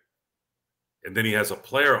year. And then he has a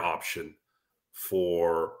player option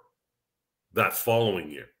for that following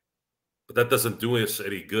year. But that doesn't do us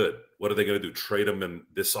any good. What are they going to do? Trade him in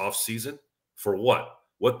this offseason? For what?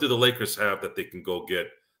 What do the Lakers have that they can go get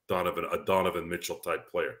a Donovan Mitchell type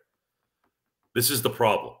player? This is the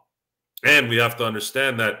problem. And we have to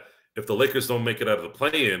understand that if the Lakers don't make it out of the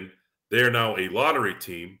play-in, they're now a lottery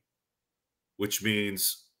team, which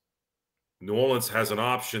means New Orleans has an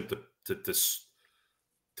option to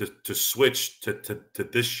switch to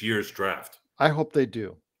this year's draft. I hope they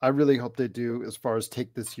do. I really hope they do, as far as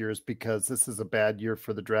take this year's, because this is a bad year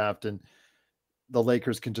for the draft, and the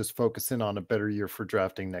Lakers can just focus in on a better year for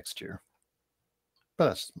drafting next year. But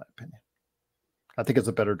that's just my opinion. I think it's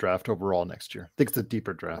a better draft overall next year. I think it's a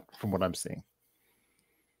deeper draft from what I'm seeing.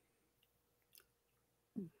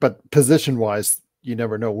 But position-wise, you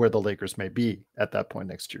never know where the Lakers may be at that point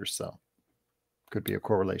next year. So could be a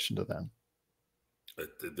correlation to them.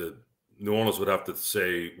 New Orleans would have to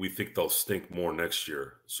say, we think they'll stink more next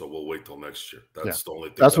year, so we'll wait till next year. That's the only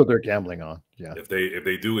thing. That's what they're gambling on. Yeah. If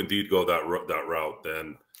they do indeed go that route,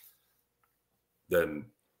 then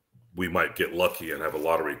we might get lucky and have a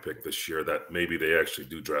lottery pick this year that maybe they actually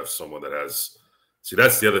do draft someone that has. See,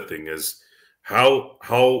 that's the other thing is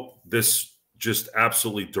how this just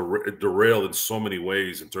absolutely derailed in so many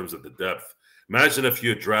ways in terms of the depth. Imagine if you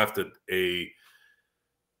had drafted a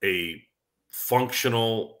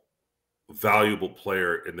functional, valuable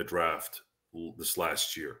player in the draft this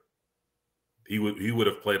last year. He would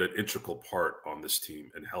have played an integral part on this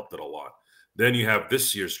team and helped it a lot. Then you have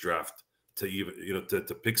this year's draft to even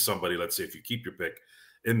to pick somebody. Let's say if you keep your pick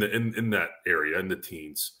in that area in the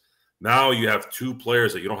teens. Now you have two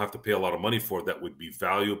players that you don't have to pay a lot of money for that would be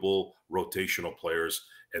valuable rotational players.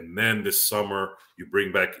 And then this summer you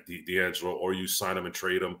bring back D'Angelo, or you sign him and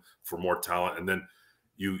trade him for more talent, and then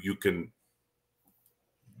you can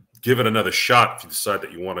give it another shot if you decide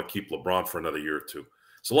that you want to keep LeBron for another year or two.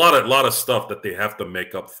 It's a lot of stuff that they have to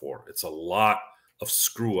make up for. It's a lot of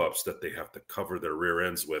screw ups that they have to cover their rear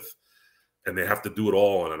ends with, and they have to do it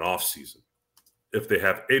all in an off season if they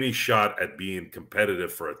have any shot at being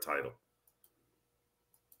competitive for a title.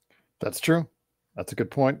 That's true. That's a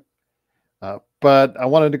good point. But I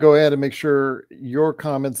wanted to go ahead and make sure your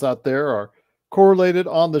comments out there are correlated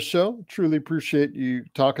on the show. Truly appreciate you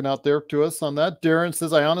talking out there to us on that. Darren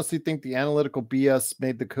says, I honestly think the analytical BS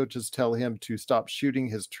made the coaches tell him to stop shooting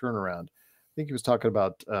his turnaround. I think he was talking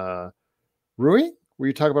about Rui. Were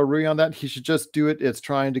you talking about Rui on that? He should just do it. It's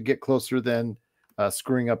trying to get closer than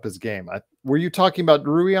screwing up his game. Were you talking about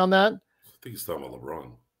Rui on that? I think he's talking about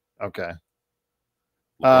LeBron. Okay.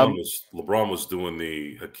 LeBron was doing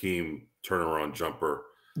the Hakeem turnaround jumper.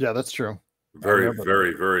 Yeah, that's true. Very,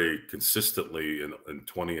 very, very consistently in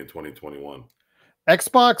 20 and 2021.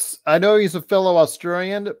 Xbox, I know he's a fellow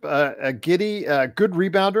Australian, a giddy, good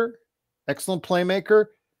rebounder, excellent playmaker,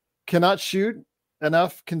 cannot shoot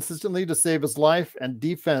enough consistently to save his life, and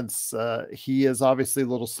defense, he is obviously a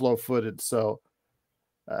little slow-footed, so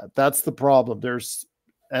that's the problem.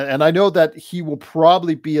 And I know that he will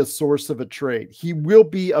probably be a source of a trade. He will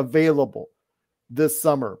be available this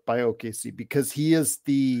summer by OKC because he is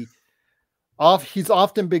he's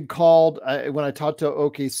often been called, when I talk to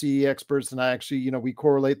OKC experts, and I actually, we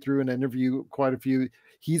correlate through and interview quite a few,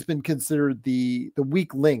 he's been considered the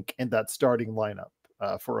weak link in that starting lineup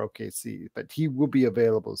for OKC, but he will be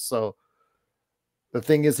available. So the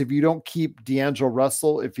thing is, if you don't keep D'Angelo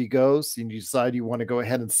Russell, if he goes and you decide you want to go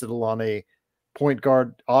ahead and settle on a point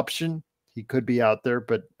guard option, he could be out there,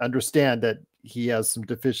 but understand that he has some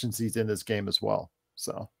deficiencies in his game as well.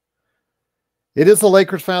 So it is a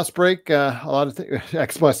Lakers fast break. A lot of things.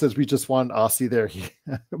 Xbox says we just want Aussie there.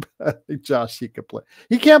 I think Josh, he could play.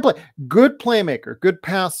 He can play. Good playmaker, good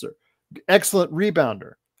passer, excellent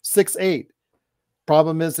rebounder, 6'8".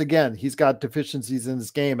 Problem is, again, he's got deficiencies in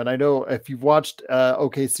his game. And I know if you've watched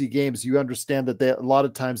OKC games, you understand that a lot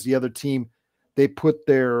of times the other team, they put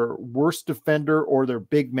their worst defender or their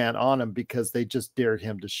big man on him because they just dare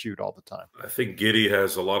him to shoot all the time. I think Giddey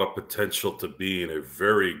has a lot of potential to be in a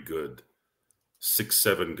very good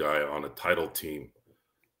 6'7" guy on a title team.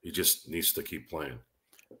 He just needs to keep playing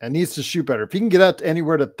and needs to shoot better. If he can get out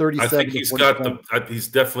anywhere to 37, I think he's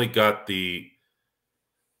definitely got the.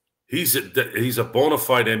 He's a bona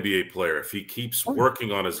fide NBA player. If he keeps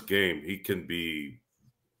working on his game, he can be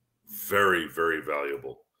very, very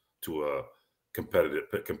valuable to a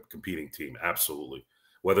competing team. Absolutely.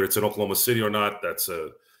 Whether it's in Oklahoma City or not, that's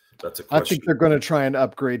a question. I think they're going to try and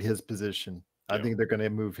upgrade his position. I think they're going to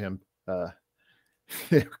move him.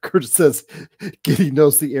 Curtis says Giddey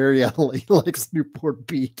knows the area. He likes Newport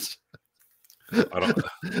Beach. I don't.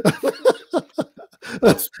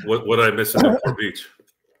 What I miss in Newport Beach?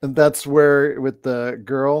 And that's where, with the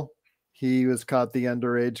girl, he was caught, the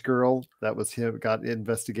underage girl. That was him, got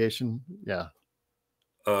investigation. Yeah.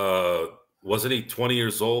 Wasn't he 20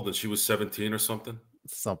 years old and she was 17 or something?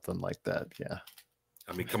 Something like that, yeah.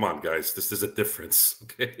 I mean, come on, guys. This is a difference,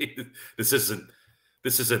 okay? This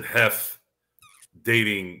isn't Hef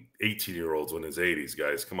dating 18-year-olds in his 80s,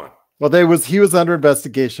 guys. Come on. Well, he was under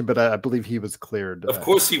investigation, but I believe he was cleared. Of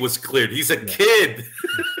course he was cleared. He's a kid.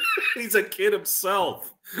 He's a kid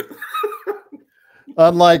himself.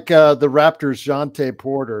 Unlike the Raptors' Jonte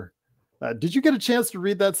Porter. Did you get a chance to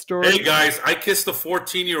read that story? Hey, guys, I kissed a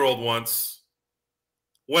 14-year-old once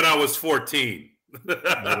when I was 14. There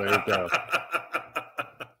you go.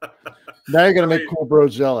 Now you're going to make Cool Bro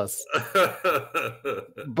jealous.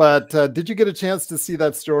 But did you get a chance to see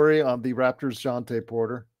that story on the Raptors' Jonte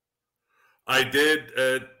Porter? I did.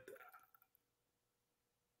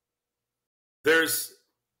 There's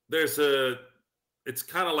it's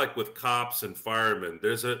kind of like with cops and firemen.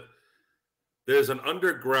 There's an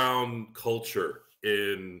underground culture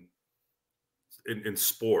in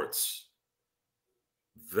sports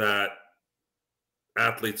that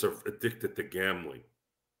athletes are addicted to gambling.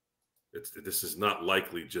 This is not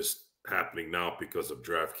likely just happening now because of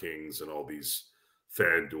DraftKings and all these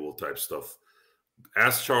FanDuel type stuff.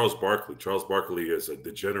 Ask Charles Barkley. Charles Barkley is a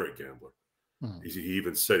degenerate gambler. He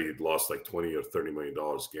even said he'd lost like $20 or $30 million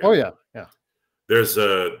gambling. Oh yeah, yeah. There's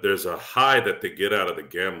a high that they get out of the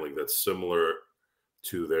gambling that's similar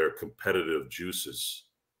to their competitive juices.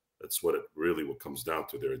 That's what comes down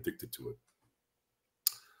to. They're addicted to it.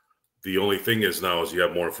 The only thing is now is you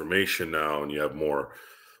have more information now and you have more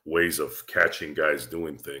ways of catching guys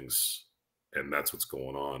doing things, and that's what's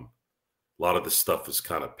going on. A lot of this stuff is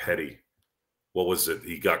kind of petty. What was it?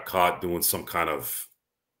 He got caught doing some kind of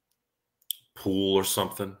pool or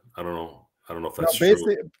something. I don't know if that's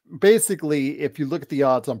true. Basically, if you look at the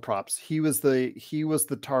odds on props, he was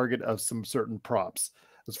the target of some certain props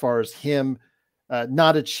as far as him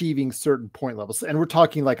not achieving certain point levels. And we're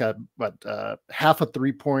talking like half a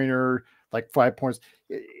 3-pointer, like 5 points,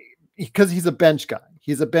 because he's a bench guy.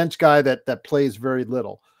 He's a bench guy that plays very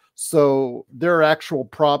little. So there are actual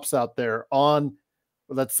props out there on,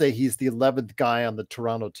 let's say he's the 11th guy on the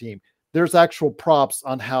Toronto team. There's actual props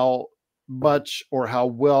on how much or how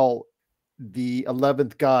well the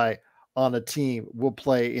 11th guy on a team will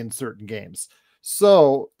play in certain games.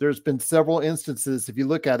 So there's been several instances. If you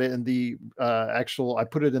look at it in the I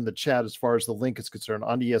put it in the chat as far as the link is concerned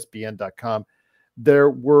on ESPN.com, there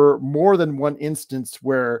were more than one instance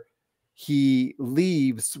where he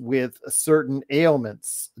leaves with certain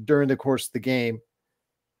ailments during the course of the game.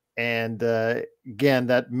 And again,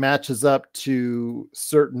 that matches up to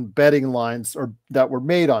certain betting lines that were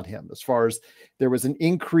made on him, as far as there was an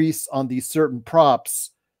increase on these certain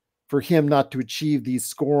props for him not to achieve these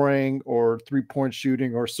scoring or 3-point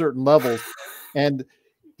shooting or certain levels. And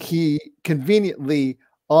he conveniently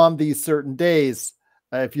on these certain days,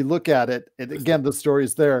 if you look at it, and again, the story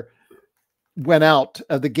is there, went out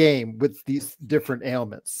of the game with these different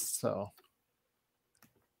ailments. So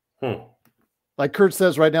like Kurt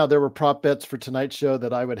says right now, there were prop bets for tonight's show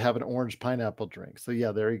that I would have an orange pineapple drink. So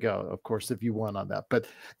yeah, there you go. Of course, if you won on that, but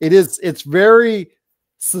it's very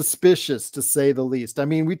suspicious to say the least. I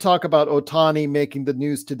mean, we talk about Ohtani making the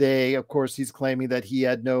news today. Of course, he's claiming that he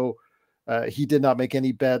had he did not make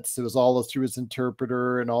any bets. It was all through his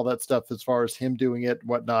interpreter and all that stuff as far as him doing it and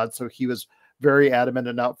whatnot. So he was very adamant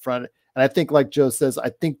and out front. And I think, like Joe says, I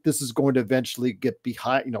think this is going to eventually get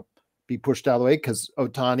behind, be pushed out of the way, because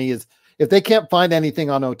Ohtani is, if they can't find anything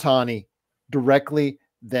on Ohtani directly,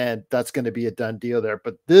 then that's going to be a done deal there.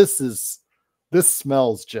 But this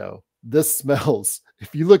smells, Joe. This smells.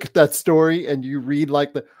 If you look at that story and you read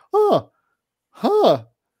like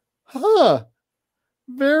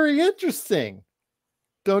very interesting.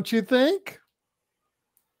 Don't you think?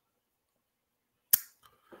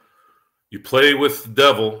 You play with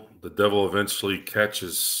the devil eventually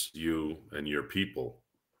catches you and your people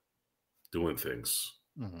doing things,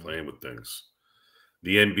 playing with things.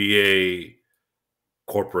 The NBA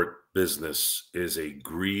corporate business is a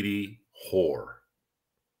greedy whore.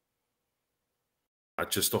 Not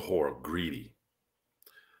just a whore, greedy.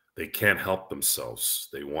 They can't help themselves.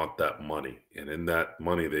 They want that money. And in that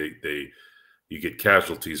money, you get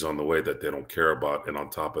casualties on the way that they don't care about. And on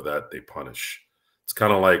top of that, they punish. It's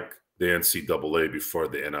kind of like the NCAA before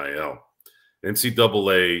the NIL.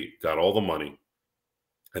 NCAA got all the money.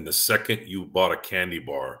 And the second you bought a candy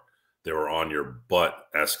bar, they were on your butt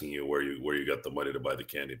asking you where you got the money to buy the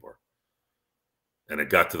candy bar. And it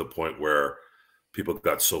got to the point where people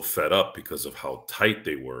got so fed up because of how tight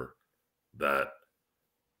they were that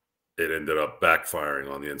it ended up backfiring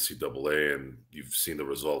on the NCAA, and you've seen the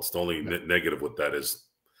results. The only negative with that is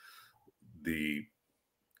the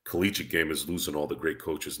collegiate game is losing all the great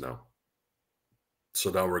coaches now. So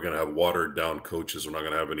now we're going to have watered down coaches. We're not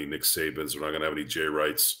going to have any Nick Sabans. We're not going to have any Jay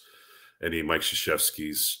Wrights, any Mike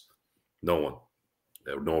Krzyzewskis. No one.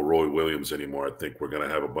 No Roy Williams anymore. I think we're going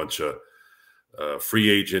to have a bunch of free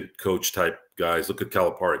agent coach type guys. Look at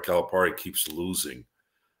Calipari. Calipari keeps losing.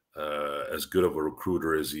 As good of a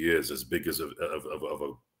recruiter as he is, as big as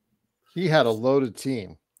he had a loaded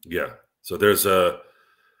team. Yeah. So there's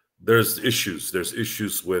issues. There's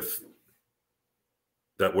issues with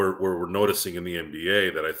that we're noticing in the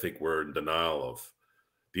NBA that I think we're in denial of.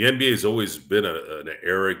 The NBA has always been an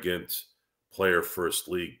arrogant player first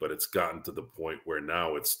league, but it's gotten to the point where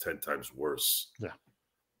now it's 10 times worse. Yeah.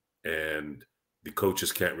 And the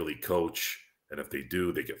coaches can't really coach. And if they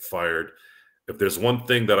do, they get fired. If there's one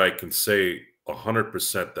thing that I can say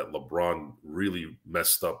 100% that LeBron really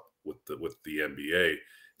messed up with the NBA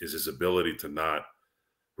is his ability to not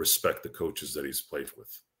respect the coaches that he's played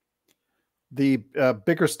with. The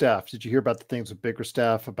Bickerstaff, did you hear about the things with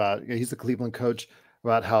Bickerstaff about, he's a Cleveland coach,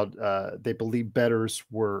 about how they believe bettors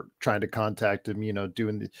were trying to contact him,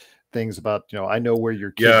 doing the things about, I know where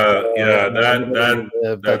your kids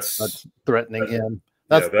live. That's threatening him.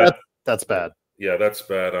 That's bad. Yeah, that's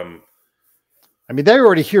bad. I mean, they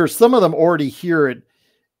already hear, some of them already hear it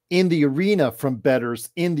in the arena from bettors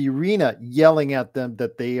in the arena yelling at them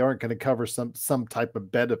that they aren't going to cover some type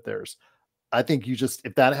of bet of theirs. I think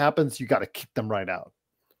if that happens, you got to kick them right out.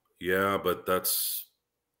 Yeah, but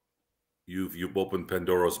you've opened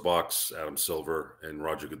Pandora's box, Adam Silver and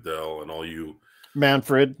Roger Goodell and all you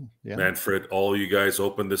Manfred, all you guys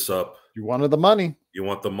opened this up. You wanted the money. You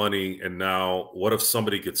want the money, and now what if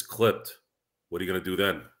somebody gets clipped? What are you going to do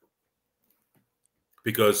then?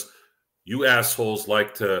 Because you assholes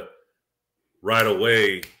like to right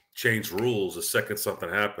away change rules the second something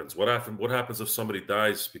happens. What happens if somebody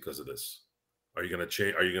dies because of this? Are you going to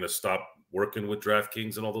change? Are you going to stop working with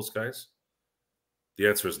DraftKings and all those guys? The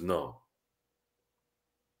answer is no.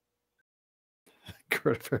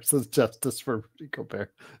 Kurt versus justice for Rudy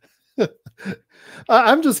Gobert.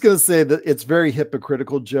 I'm just going to say that it's very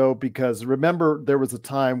hypocritical, Joe, because remember there was a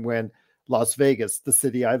time when Las Vegas, the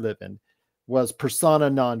city I live in, was persona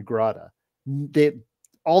non grata.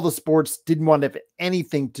 All the sports didn't want to have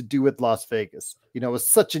anything to do with Las Vegas. It was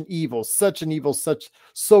such an evil,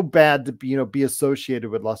 so bad to be associated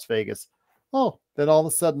with Las Vegas. Oh, then all of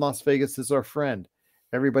a sudden Las Vegas is our friend.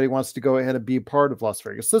 Everybody wants to go ahead and be a part of Las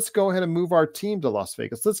Vegas. Let's go ahead and move our team to Las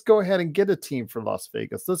Vegas. Let's go ahead and get a team for Las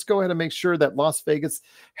Vegas. Let's go ahead and make sure that Las Vegas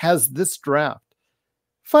has this draft.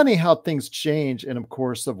 Funny how things change in a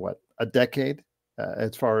course of a decade,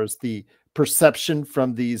 as far as the perception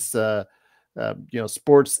from these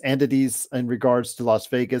sports entities in regards to Las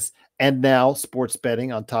Vegas, and now sports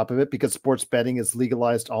betting on top of it, because sports betting is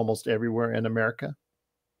legalized almost everywhere in America.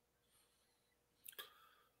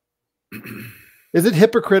 Is it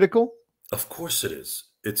hypocritical? Of course it is.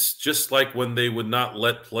 It's just like when they would not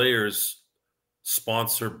let players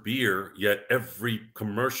sponsor beer, yet every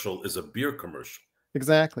commercial is a beer commercial.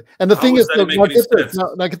 Exactly. And the thing is,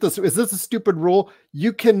 now get this. Is this a stupid rule?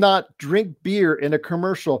 You cannot drink beer in a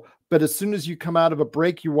commercial, but as soon as you come out of a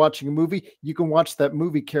break, you're watching a movie, you can watch that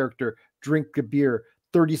movie character drink a beer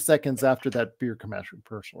 30 seconds after that beer commercial.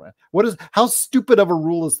 How stupid of a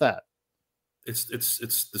rule is that? It's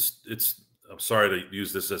I'm sorry to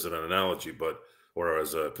use this as an analogy, or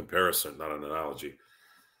as a comparison, not an analogy.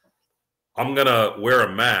 I'm going to wear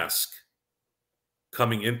a mask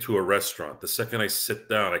coming into a restaurant. The second I sit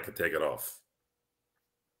down, I can take it off.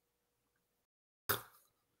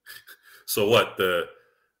 So what? The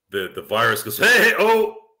virus goes,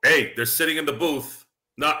 hey, they're sitting in the booth.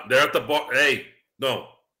 No, they're at the bar. Hey, no.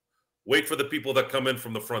 Wait for the people that come in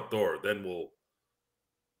from the front door. Then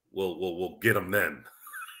we'll get them then.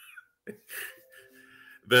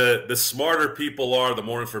 The smarter people are, the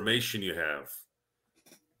more information you have,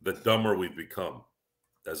 the dumber we've become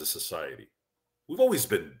as a society. We've always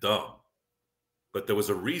been dumb, but there was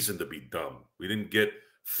a reason to be dumb. We didn't get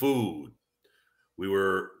food. We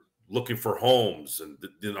were looking for homes, and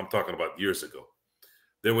I'm talking about years ago.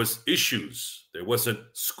 There was issues. There wasn't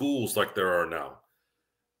schools like there are now.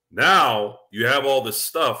 Now you have all this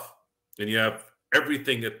stuff, and you have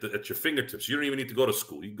everything at your fingertips. You don't even need to go to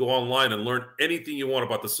school. You can go online and learn anything you want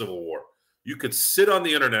about the Civil War. You could sit on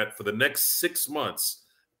the internet for the next 6 months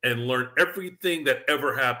and learn everything that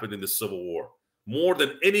ever happened in the Civil War, more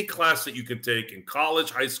than any class that you can take in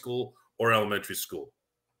college, high school, or elementary school.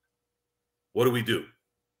 What do?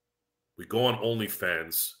 We go on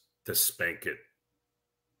OnlyFans to spank it.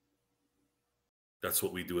 That's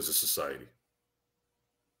what we do as a society.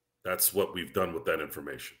 That's what we've done with that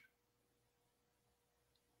information.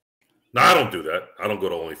 No, I don't do that. I don't go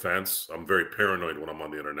to OnlyFans. I'm very paranoid when I'm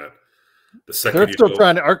on the internet.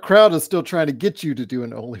 Our crowd is still trying to get you to do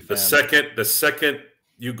an OnlyFans. The second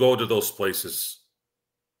you go to those places,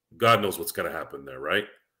 God knows what's going to happen there, right?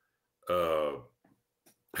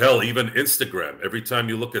 Hell, even Instagram. Every time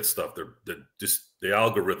you look at stuff, they're just the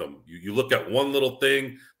algorithm. You look at one little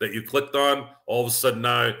thing that you clicked on, all of a sudden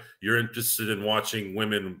now you're interested in watching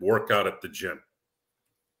women work out at the gym.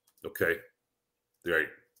 Okay, right.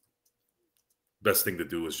 Best thing to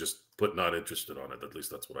do is just put not interested on it. At least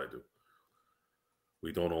that's what I do.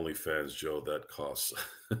 We don't OnlyFans, Joe. That costs.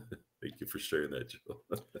 Thank you for sharing that, Joe.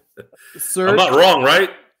 Sir, I'm not wrong, right?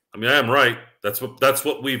 I mean, I am right. That's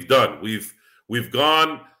what we've done. We've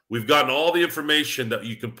gone We've gotten all the information that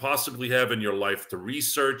you can possibly have in your life to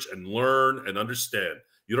research and learn and understand.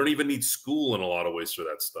 You don't even need school in a lot of ways for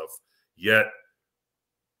that stuff. Yet,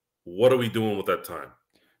 what are we doing with that time?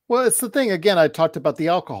 Well, it's the thing. Again, I talked about the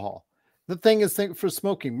alcohol. The thing is, for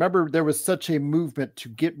smoking, remember, there was such a movement to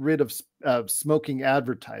get rid of smoking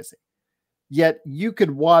advertising. Yet you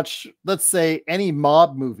could watch, let's say, any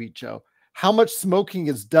mob movie, Joe. How much smoking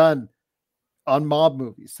is done on mob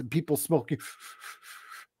movies and people smoking?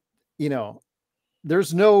 You know,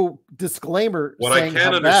 there's no disclaimer What I saying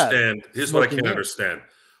how can't bad understand, here's what I smoking can't is. understand.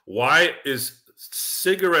 Why is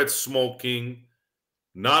cigarette smoking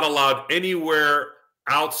not allowed anywhere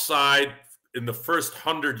outside in the first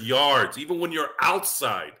 100 yards? Even when you're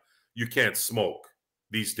outside, you can't smoke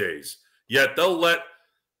these days. Yet they'll let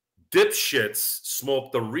dipshits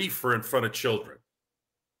smoke the reefer in front of children.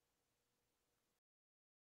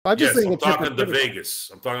 I'm just Yes, saying I'm it's talking to hypocritical. Vegas.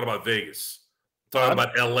 I'm talking about Vegas. I'm talking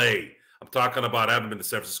about LA. I'm talking about, I haven't been to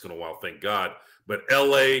San Francisco in a while, thank God. But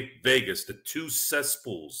LA, Vegas, the two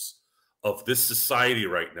cesspools of this society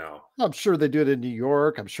right now. I'm sure they do it in New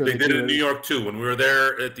York. I'm sure They did do it in New York too. When we were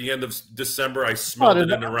there at the end of December, I Not smelled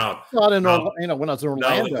in, it in around. not in Now, when I was in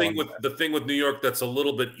now Orlando. the thing with New York that's a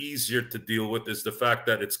little bit easier to deal with is the fact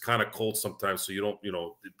that it's kind of cold sometimes. So you don't,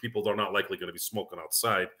 people are not likely going to be smoking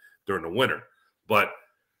outside during the winter. But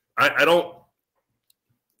I don't.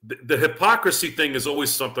 The hypocrisy thing is always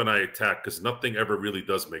something I attack because nothing ever really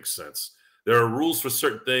does make sense. There are rules for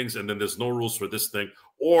certain things, and then there's no rules for this thing.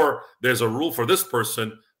 Or there's a rule for this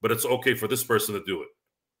person, but it's okay for this person to do it.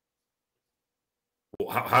 Well,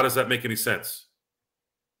 how does that make any sense?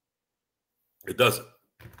 It doesn't.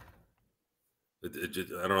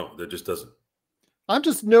 I don't know. It just doesn't. I'm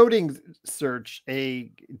just noting, Serge,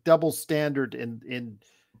 a double standard in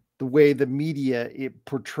the way the media it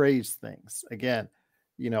portrays things. Again,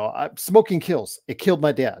 smoking kills. It killed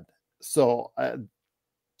my dad. So,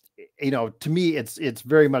 to me, it's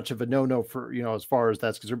very much of a no-no for, as far as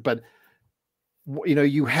that's concerned. But,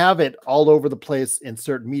 you have it all over the place in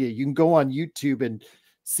certain media. You can go on YouTube and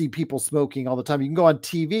see people smoking all the time. You can go on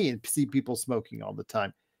TV and see people smoking all the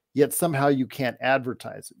time. Yet somehow you can't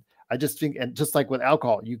advertise it. I just think, and just like with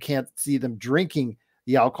alcohol, you can't see them drinking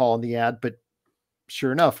the alcohol in the ad, but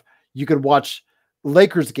sure enough, you could watch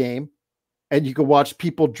Lakers game and you could watch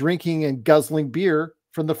people drinking and guzzling beer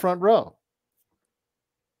from the front row.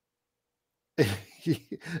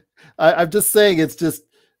 I'm just saying it's just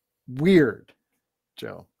weird,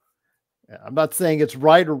 Joe. I'm not saying it's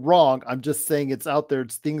right or wrong. I'm just saying it's out there.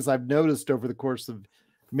 It's things I've noticed over the course of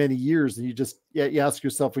many years. And you ask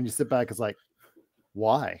yourself when you sit back, it's like,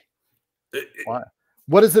 why? Why?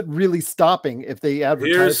 What is it really stopping if they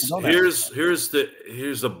advertise?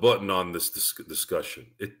 Here's a button on this discussion.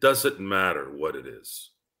 It doesn't matter what it is.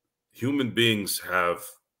 Human beings have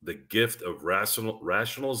the gift of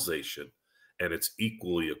rationalization, and it's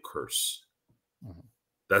equally a curse. Mm-hmm.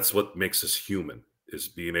 That's what makes us human, is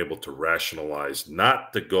being able to rationalize,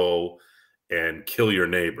 not to go and kill your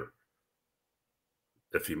neighbor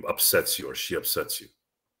if he upsets you or she upsets you.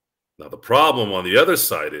 Now, the problem on the other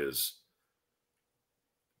side is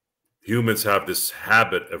humans have this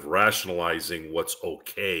habit of rationalizing what's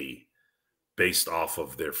okay based off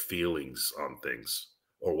of their feelings on things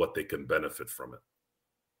or what they can benefit from it.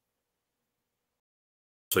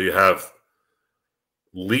 So you have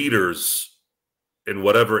leaders in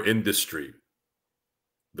whatever industry.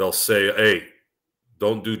 They'll say, hey,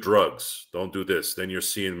 don't do drugs. Don't do this. Then you're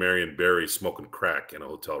seeing Marion Barry smoking crack in a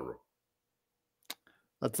hotel room.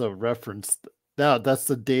 That's a reference. Now that's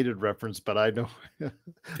a dated reference, but I know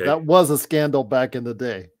that was a scandal back in the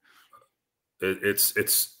day.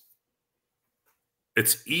 It's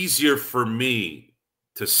easier for me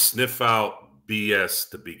to sniff out BS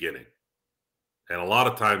at the beginning. And a lot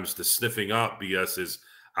of times the sniffing out BS is,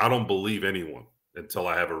 I don't believe anyone until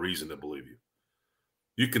I have a reason to believe you.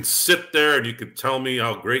 You can sit there and you can tell me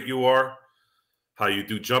how great you are, how you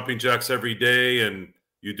do jumping jacks every day and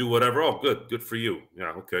you do whatever. Oh, good for you.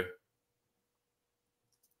 Yeah, okay.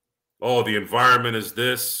 Oh, the environment is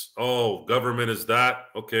this. Oh, government is that.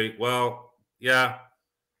 Okay, well, yeah,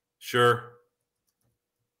 sure.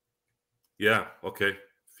 Yeah, okay.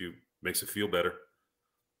 Makes it feel better.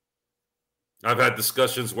 I've had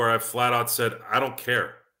discussions where I've flat out said, I don't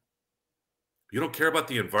care. You don't care about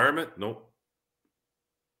the environment? Nope.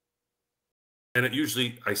 And it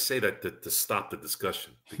usually, I say that to stop the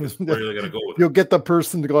discussion because where are they going to go with it? You'll get the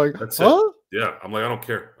person going, that's huh? It. Yeah. I'm like, I don't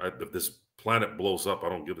care. If this planet blows up, I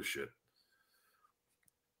don't give a shit.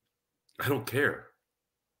 I don't care.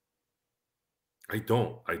 I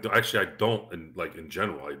don't. Actually, I don't. And like in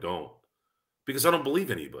general, I don't. Because I don't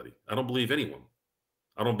believe anybody. I don't believe anyone.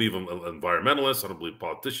 I don't believe in environmentalists. I don't believe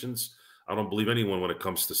politicians. I don't believe anyone when it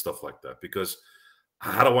comes to stuff like that. Because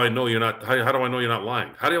how do I know you're not? How do I know you're not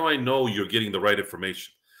lying? How do I know you're getting the right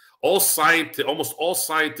information? Almost all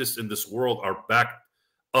scientists in this world are backed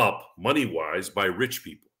up money-wise by rich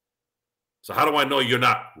people. So how do I know you're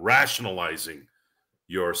not rationalizing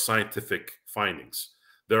your scientific findings?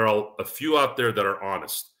 There are a few out there that are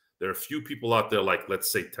honest. There are a few people out there, like,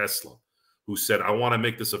 let's say, Tesla, who said, I want to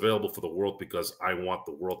make this available for the world because I want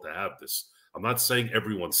the world to have this. I'm not saying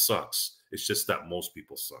everyone sucks. It's just that most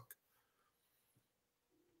people suck.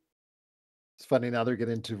 It's funny, now they're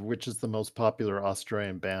getting into which is the most popular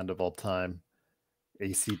Australian band of all time.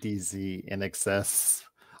 AC/DC, NXS.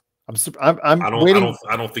 I'm waiting.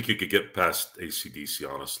 I don't think you could get past AC/DC,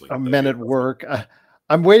 honestly. Men at Work.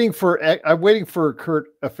 I'm waiting for Kurt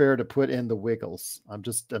Affair to put in the Wiggles. I'm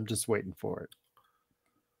just waiting for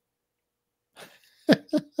it.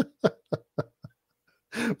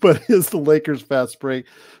 But is the Lakers fast break?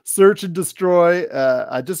 Search and destroy.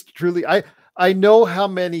 I know how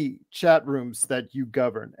many chat rooms that you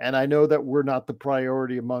govern, and I know that we're not the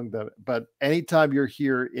priority among them, but anytime you're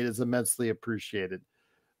here, it is immensely appreciated.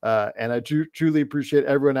 And I truly appreciate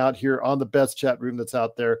everyone out here on the best chat room that's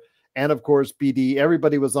out there. And of course, BD,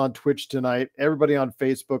 everybody was on Twitch tonight, everybody on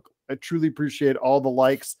Facebook. I truly appreciate all the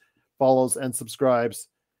likes, follows, and subscribes.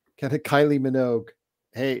 Kylie Minogue.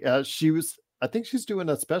 Hey, I think she's doing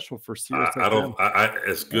a special for Sirius.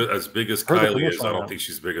 As big as Kylie is, I don't think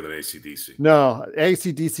she's bigger than AC/DC. No,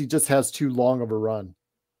 AC/DC just has too long of a run.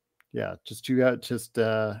 Yeah, has too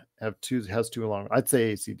long. I'd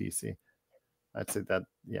say AC/DC. I'd say that,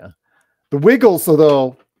 yeah. The Wiggles,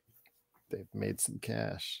 although they've made some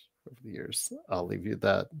cash over the years, I'll leave you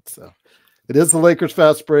that. So it is the Lakers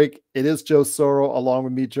fast break. It is Joe Soro along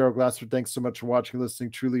with me, Gerald Glassford. Thanks so much for watching and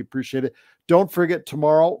listening. Truly appreciate it. Don't forget,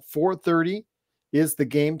 tomorrow, 4:30 is the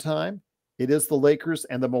game time. It is the Lakers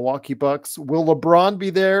and the Milwaukee Bucks. Will LeBron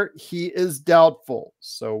be there? He is doubtful.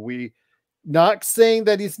 So we not saying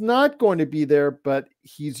that he's not going to be there, but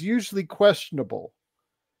he's usually questionable.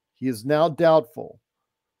 He is now doubtful.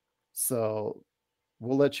 So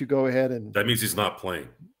we'll let you go ahead and. That means he's not playing.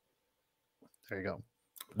 There you go.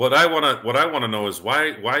 What I want to know is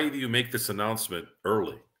why do you make this announcement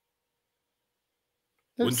early?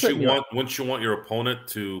 Wouldn't you want your opponent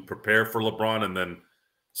to prepare for LeBron and then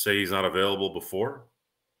say he's not available before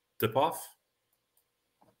tip off?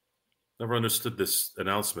 Never understood this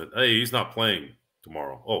announcement. Hey, he's not playing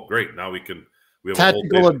tomorrow. Oh, great! Now we have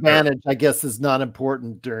tactical advantage, I guess, is not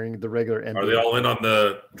important during the regular NBA. Are they all in on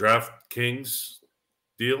the DraftKings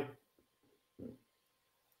deal?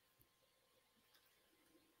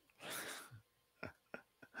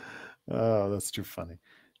 Oh, that's too funny.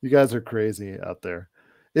 You guys are crazy out there.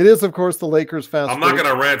 It is, of course, the Lakers fast break. I'm not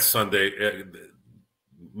going to rant Sunday.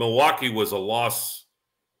 Milwaukee was a loss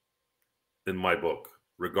in my book,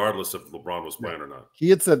 regardless if LeBron was playing or not. He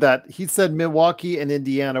had said that. He said Milwaukee and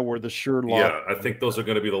Indiana were the sure loss. Yeah, I think those are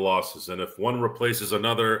going to be the losses. And if one replaces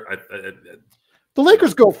another, the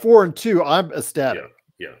Lakers go 4-2. I'm ecstatic.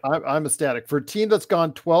 Yeah. I'm ecstatic. For a team that's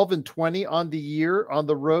gone 12-20 on the year on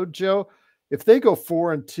the road, Joe, if they go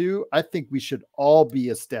 4-2, I think we should all be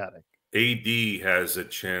ecstatic. AD has a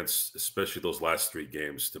chance, especially those last three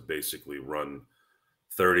games, to basically run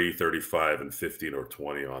 30, 35, and 15 or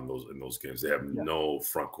 20 in those games. They have no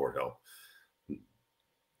front court help.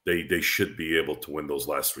 They should be able to win those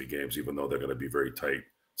last three games, even though they're going to be very tight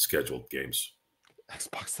scheduled games.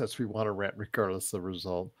 Xbox says we want a rant regardless of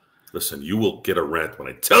result. Listen, you will get a rant when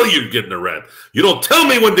I tell you you're getting a rant. You don't tell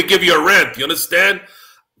me when to give you a rant. You understand?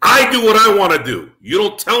 I do what I want to do. You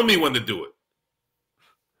don't tell me when to do it.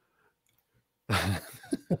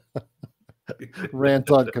 Rant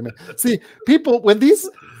on command. See, people, when these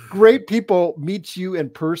great people meet you in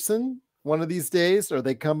person one of these days, or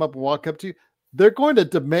they come up and walk up to you, they're going to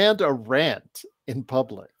demand a rant in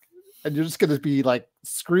public. And you're just going to be like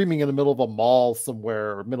screaming in the middle of a mall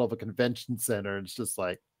somewhere or middle of a convention center. It's just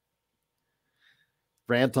like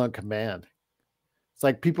rant on command. It's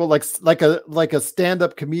like people like a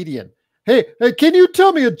stand-up comedian. Hey, can you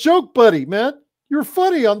tell me a joke, buddy, man? You're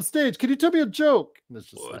funny on stage. Can you tell me a joke? And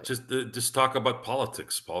it's just, just talk about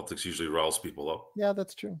politics. Politics usually riles people up. Yeah,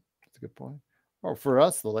 that's true. That's a good point. Or for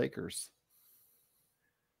us, the Lakers.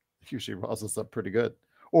 It usually riles us up pretty good.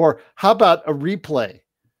 Or how about a replay?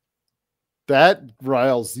 That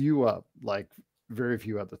riles you up like very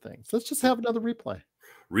few other things. Let's just have another replay.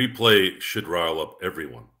 Replay should rile up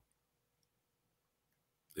everyone.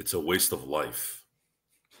 It's a waste of life.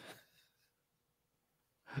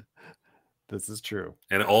 This is true.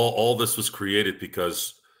 And all this was created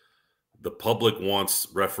because the public wants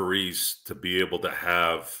referees to be able to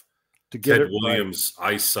have to get Ted it Williams'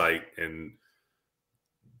 eyesight and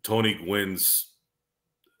Tony Gwynn's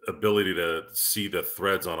ability to see the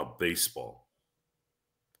threads on a baseball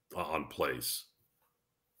on plays.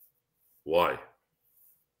 Why?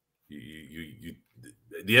 The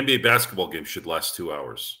NBA basketball game should last 2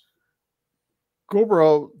 hours. Cool,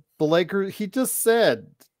 bro. The Lakers, he just said,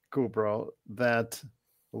 cool, bro, that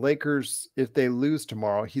the Lakers, if they lose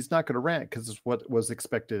tomorrow, he's not going to rant because it's what was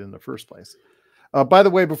expected in the first place. By the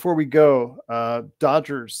way, before we go,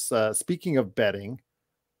 Dodgers, speaking of betting,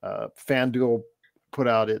 FanDuel put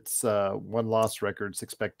out its win-loss records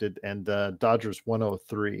expected, and Dodgers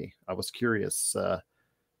 103. I was curious,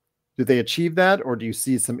 do they achieve that, or do you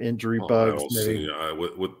see some injury bugs?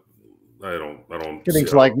 I don't getting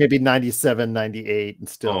to like maybe 97, 98 and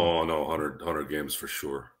still. Oh no, 100 games for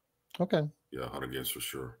sure. Okay. Yeah, 100 games for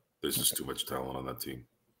sure. There's just too much talent on that team.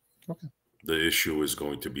 Okay. The issue is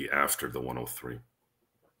going to be after the 103.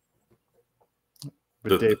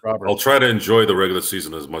 Dave Roberts. I'll try to enjoy the regular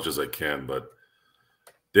season as much as I can, but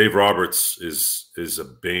Dave Roberts is a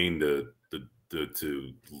bane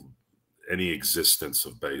to any existence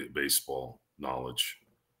of baseball knowledge.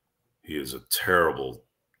 He is a terrible,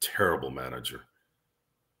 terrible manager.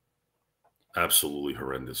 Absolutely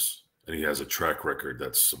horrendous. And he has a track record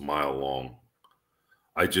that's a mile long.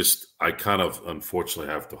 I kind of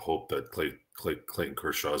unfortunately have to hope that Clayton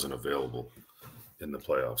Kershaw isn't available in the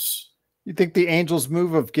playoffs. You think the Angels'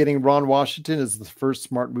 move of getting Ron Washington is the first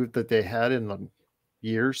smart move that they had in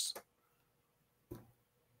years?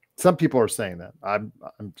 Some people are saying that. I'm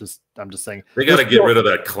just saying they got to get rid of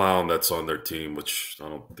that clown that's on their team, which I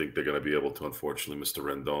don't think they're going to be able to. Unfortunately, Mr.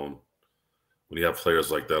 Rendon. When you have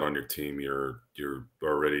players like that on your team, you're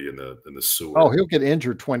already in the sewer. Oh, he'll get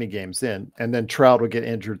injured 20 games in, and then Trout will get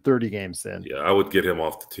injured 30 games in. Yeah, I would get him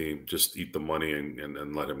off the team. Just eat the money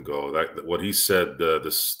and let him go. That what he said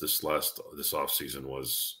this offseason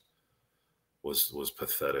was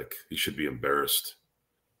pathetic. He should be embarrassed.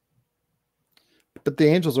 But the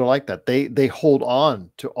Angels are like that. They hold on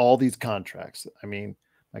to all these contracts. I mean,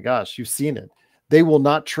 my gosh, you've seen it. They will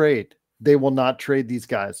not trade. They will not trade these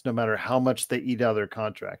guys, no matter how much they eat out of their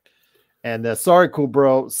contract. And sorry, cool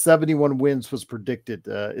bro, 71 wins was predicted.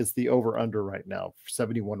 Is the over-under right now for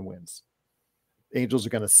 71 wins. Angels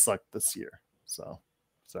are going to suck this year. So,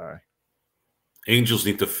 sorry. Angels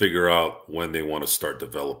need to figure out when they want to start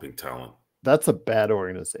developing talent. That's a bad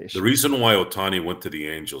organization. The reason why Ohtani went to the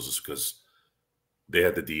Angels is because they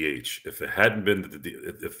had the DH. If it hadn't been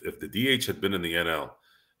if the DH had been in the NL,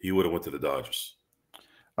 he would have went to the Dodgers.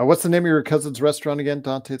 What's the name of your cousin's restaurant again?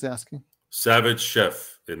 Dante's asking. Savage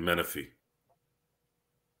Chef in Menifee.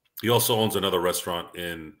 He also owns another restaurant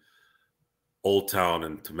in Old Town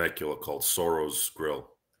in Temecula called Soro's Grill.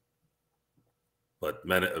 But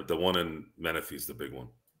the one in Menifee is the big one.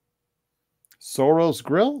 Soro's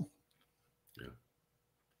Grill? Yeah.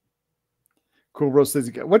 Cool Bro says,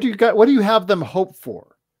 what do you got? What do you have them hope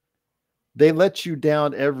for? They let you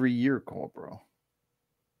down every year, Cool Bro.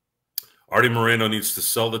 Artie Moreno needs to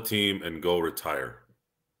sell the team and go retire.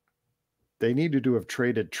 They needed to have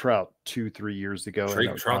traded Trout 2-3 years ago.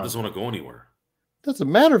 Trout doesn't want to go anywhere. Doesn't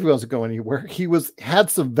matter if he wants to go anywhere. He had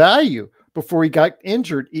some value before he got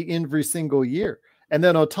injured every single year. And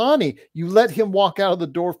then Ohtani, you let him walk out of the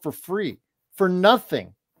door for free, for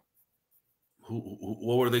nothing.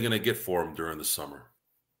 What were they going to get for him during the summer?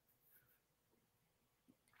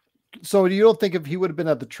 So you don't think if he would have been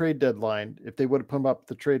at the trade deadline, if they would have put him up at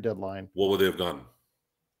the trade deadline? What would they have done?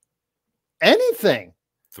 Anything.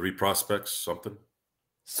 3 prospects, something?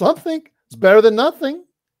 Something. It's better than nothing.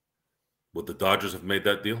 Would the Dodgers have made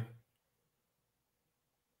that deal?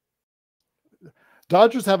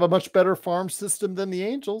 Dodgers have a much better farm system than the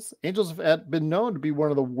Angels. Angels have been known to be one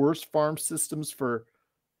of the worst farm systems for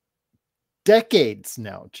decades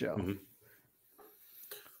now, Joe. Mm-hmm.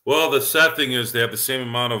 Well, the sad thing is they have the same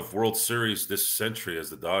amount of World Series this century as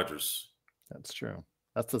the Dodgers. That's true.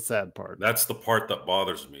 That's the sad part. That's the part that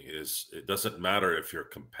bothers me is it doesn't matter if you're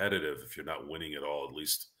competitive, if you're not winning at all, at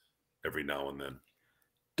least every now and then.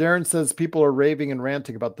 Darren says people are raving and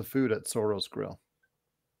ranting about the food at Soro's Grill.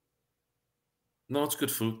 No, it's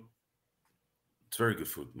good food. It's very good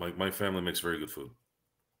food. My family makes very good food.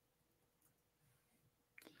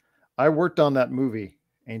 I worked on that movie,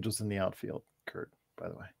 Angels in the Outfield, Kurt, by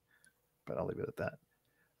the way. But I'll leave it at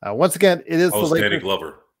that. Once again, it is the Lakers. Danny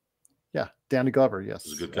Glover. Yeah, Danny Glover, yes.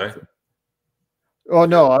 He's a good guy. Oh,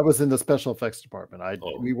 no, I was in the special effects department.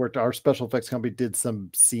 We worked, our special effects company did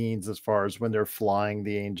some scenes as far as when they're flying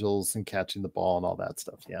the Angels and catching the ball and all that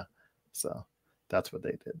stuff. Yeah. So that's what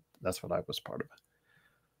they did. That's what I was part of.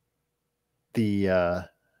 the I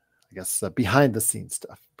guess behind the scenes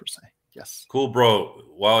stuff per se. Yes. Cool, bro.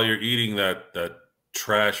 While you're eating that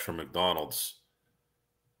trash from McDonald's,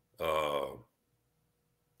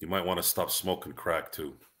 you might want to stop smoking crack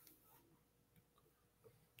too.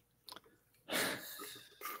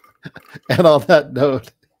 And on that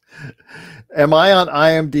note, am I on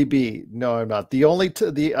IMDb? No, I'm not. The only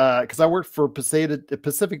because I worked for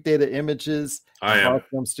Pacific Data Images and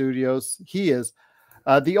Film Studios. He is.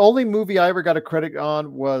 The only movie I ever got a credit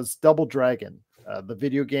on was Double Dragon, the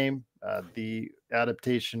video game, the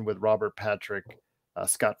adaptation with Robert Patrick,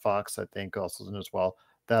 Scott Fox, I think, also in as well.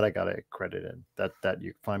 That I got a credit in. That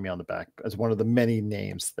you find me on the back as one of the many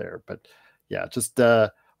names there. But yeah, just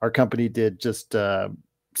our company did just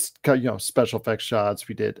special effects shots.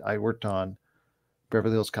 I worked on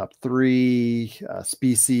Beverly Hills Cop 3,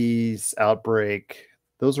 Species, Outbreak.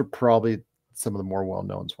 Those are probably some of the more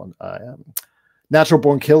well-known ones. Natural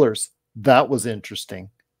Born Killers. That was interesting.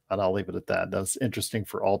 And I'll leave it at that. That was interesting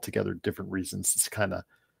for altogether different reasons. It's kind of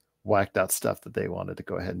whacked out stuff that they wanted to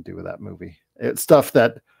go ahead and do with that movie. It's stuff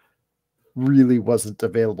that really wasn't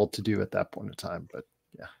available to do at that point in time. But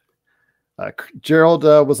yeah. Gerald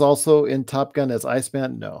was also in Top Gun as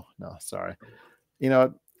Iceman. No, sorry. You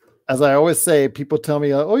know, as I always say, people tell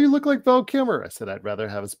me, oh, you look like Val Kilmer. I said, I'd rather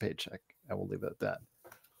have his paycheck. I will leave it at that.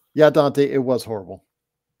 Yeah, Dante, it was horrible.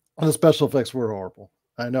 And the special effects were horrible.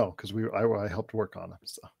 I know, because I helped work on them.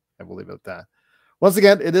 So I will leave it at that. Once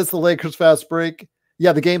again, it is the Lakers Fast Break.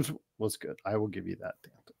 Yeah, the games was good. I will give you that.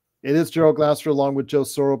 It is Gerald Glasser along with Joe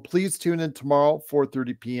Soro. Please tune in tomorrow,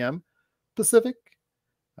 4:30 p.m. Pacific.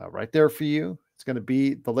 Right there for you. It's going to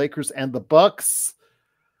be the Lakers and the Bucks.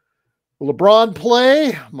 Will LeBron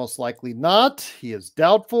play? Most likely not. He is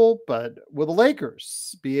doubtful, but will the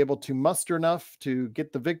Lakers be able to muster enough to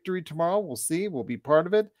get the victory tomorrow? We'll see. We'll be part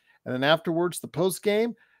of it. And then afterwards, the post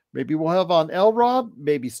game, maybe we'll have on L-Rob,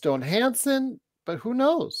 maybe Stone Hansen, but who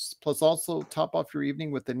knows? Plus also top off your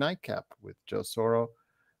evening with the nightcap with Joe Soro.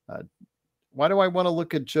 Why do I want to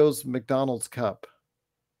look at Joe's McDonald's cup?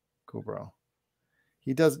 Cool, bro.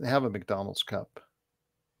 He doesn't have a McDonald's cup.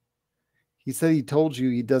 He said he told you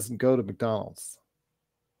he doesn't go to McDonald's.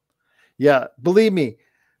 Yeah, believe me,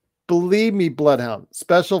 Bloodhound.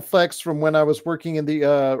 Special effects from when I was working in the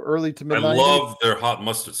early to mid-90s. I love their hot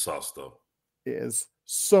mustard sauce, though. Is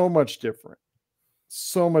so much different.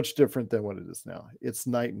 So much different than what it is now. It's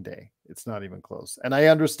night and day. It's not even close. And I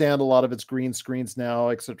understand a lot of it's green screens now,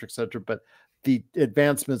 et cetera, but the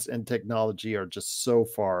advancements in technology are just so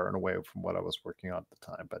far and away from what I was working on at the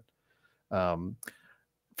time. But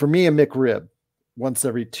for me, a McRib once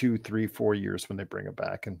every 2, 3, 4 years when they bring it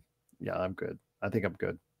back. And yeah, I'm good. I think I'm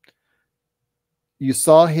good. You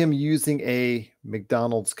saw him using a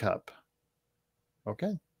McDonald's cup.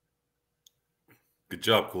 Okay. Good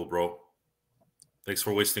job, cool bro. Thanks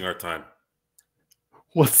for wasting our time.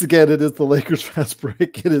 Once again, it is the Lakers Fast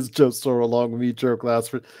Break. It is Joe Soro along with me, Joe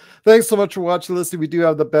Glassford. Thanks so much for watching, listening. We do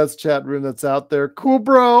have the best chat room that's out there. Cool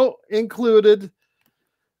bro included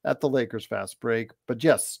at the Lakers Fast Break. But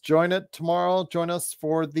yes, join it tomorrow. Join us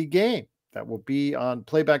for the game. That will be on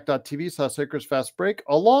playback.tv/Lakers Fast Break,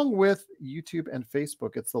 along with YouTube and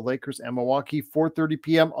Facebook. It's the Lakers and Milwaukee, 4:30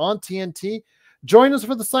 p.m. on TNT. Join us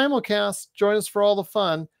for the simulcast. Join us for all the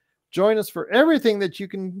fun. Join us for everything that you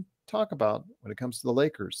can talk about when it comes to the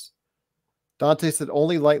Lakers. Dante said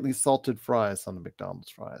only lightly salted fries on the McDonald's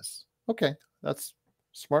fries. Okay, that's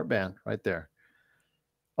smart man right there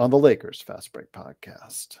on the Lakers Fast Break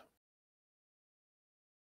podcast.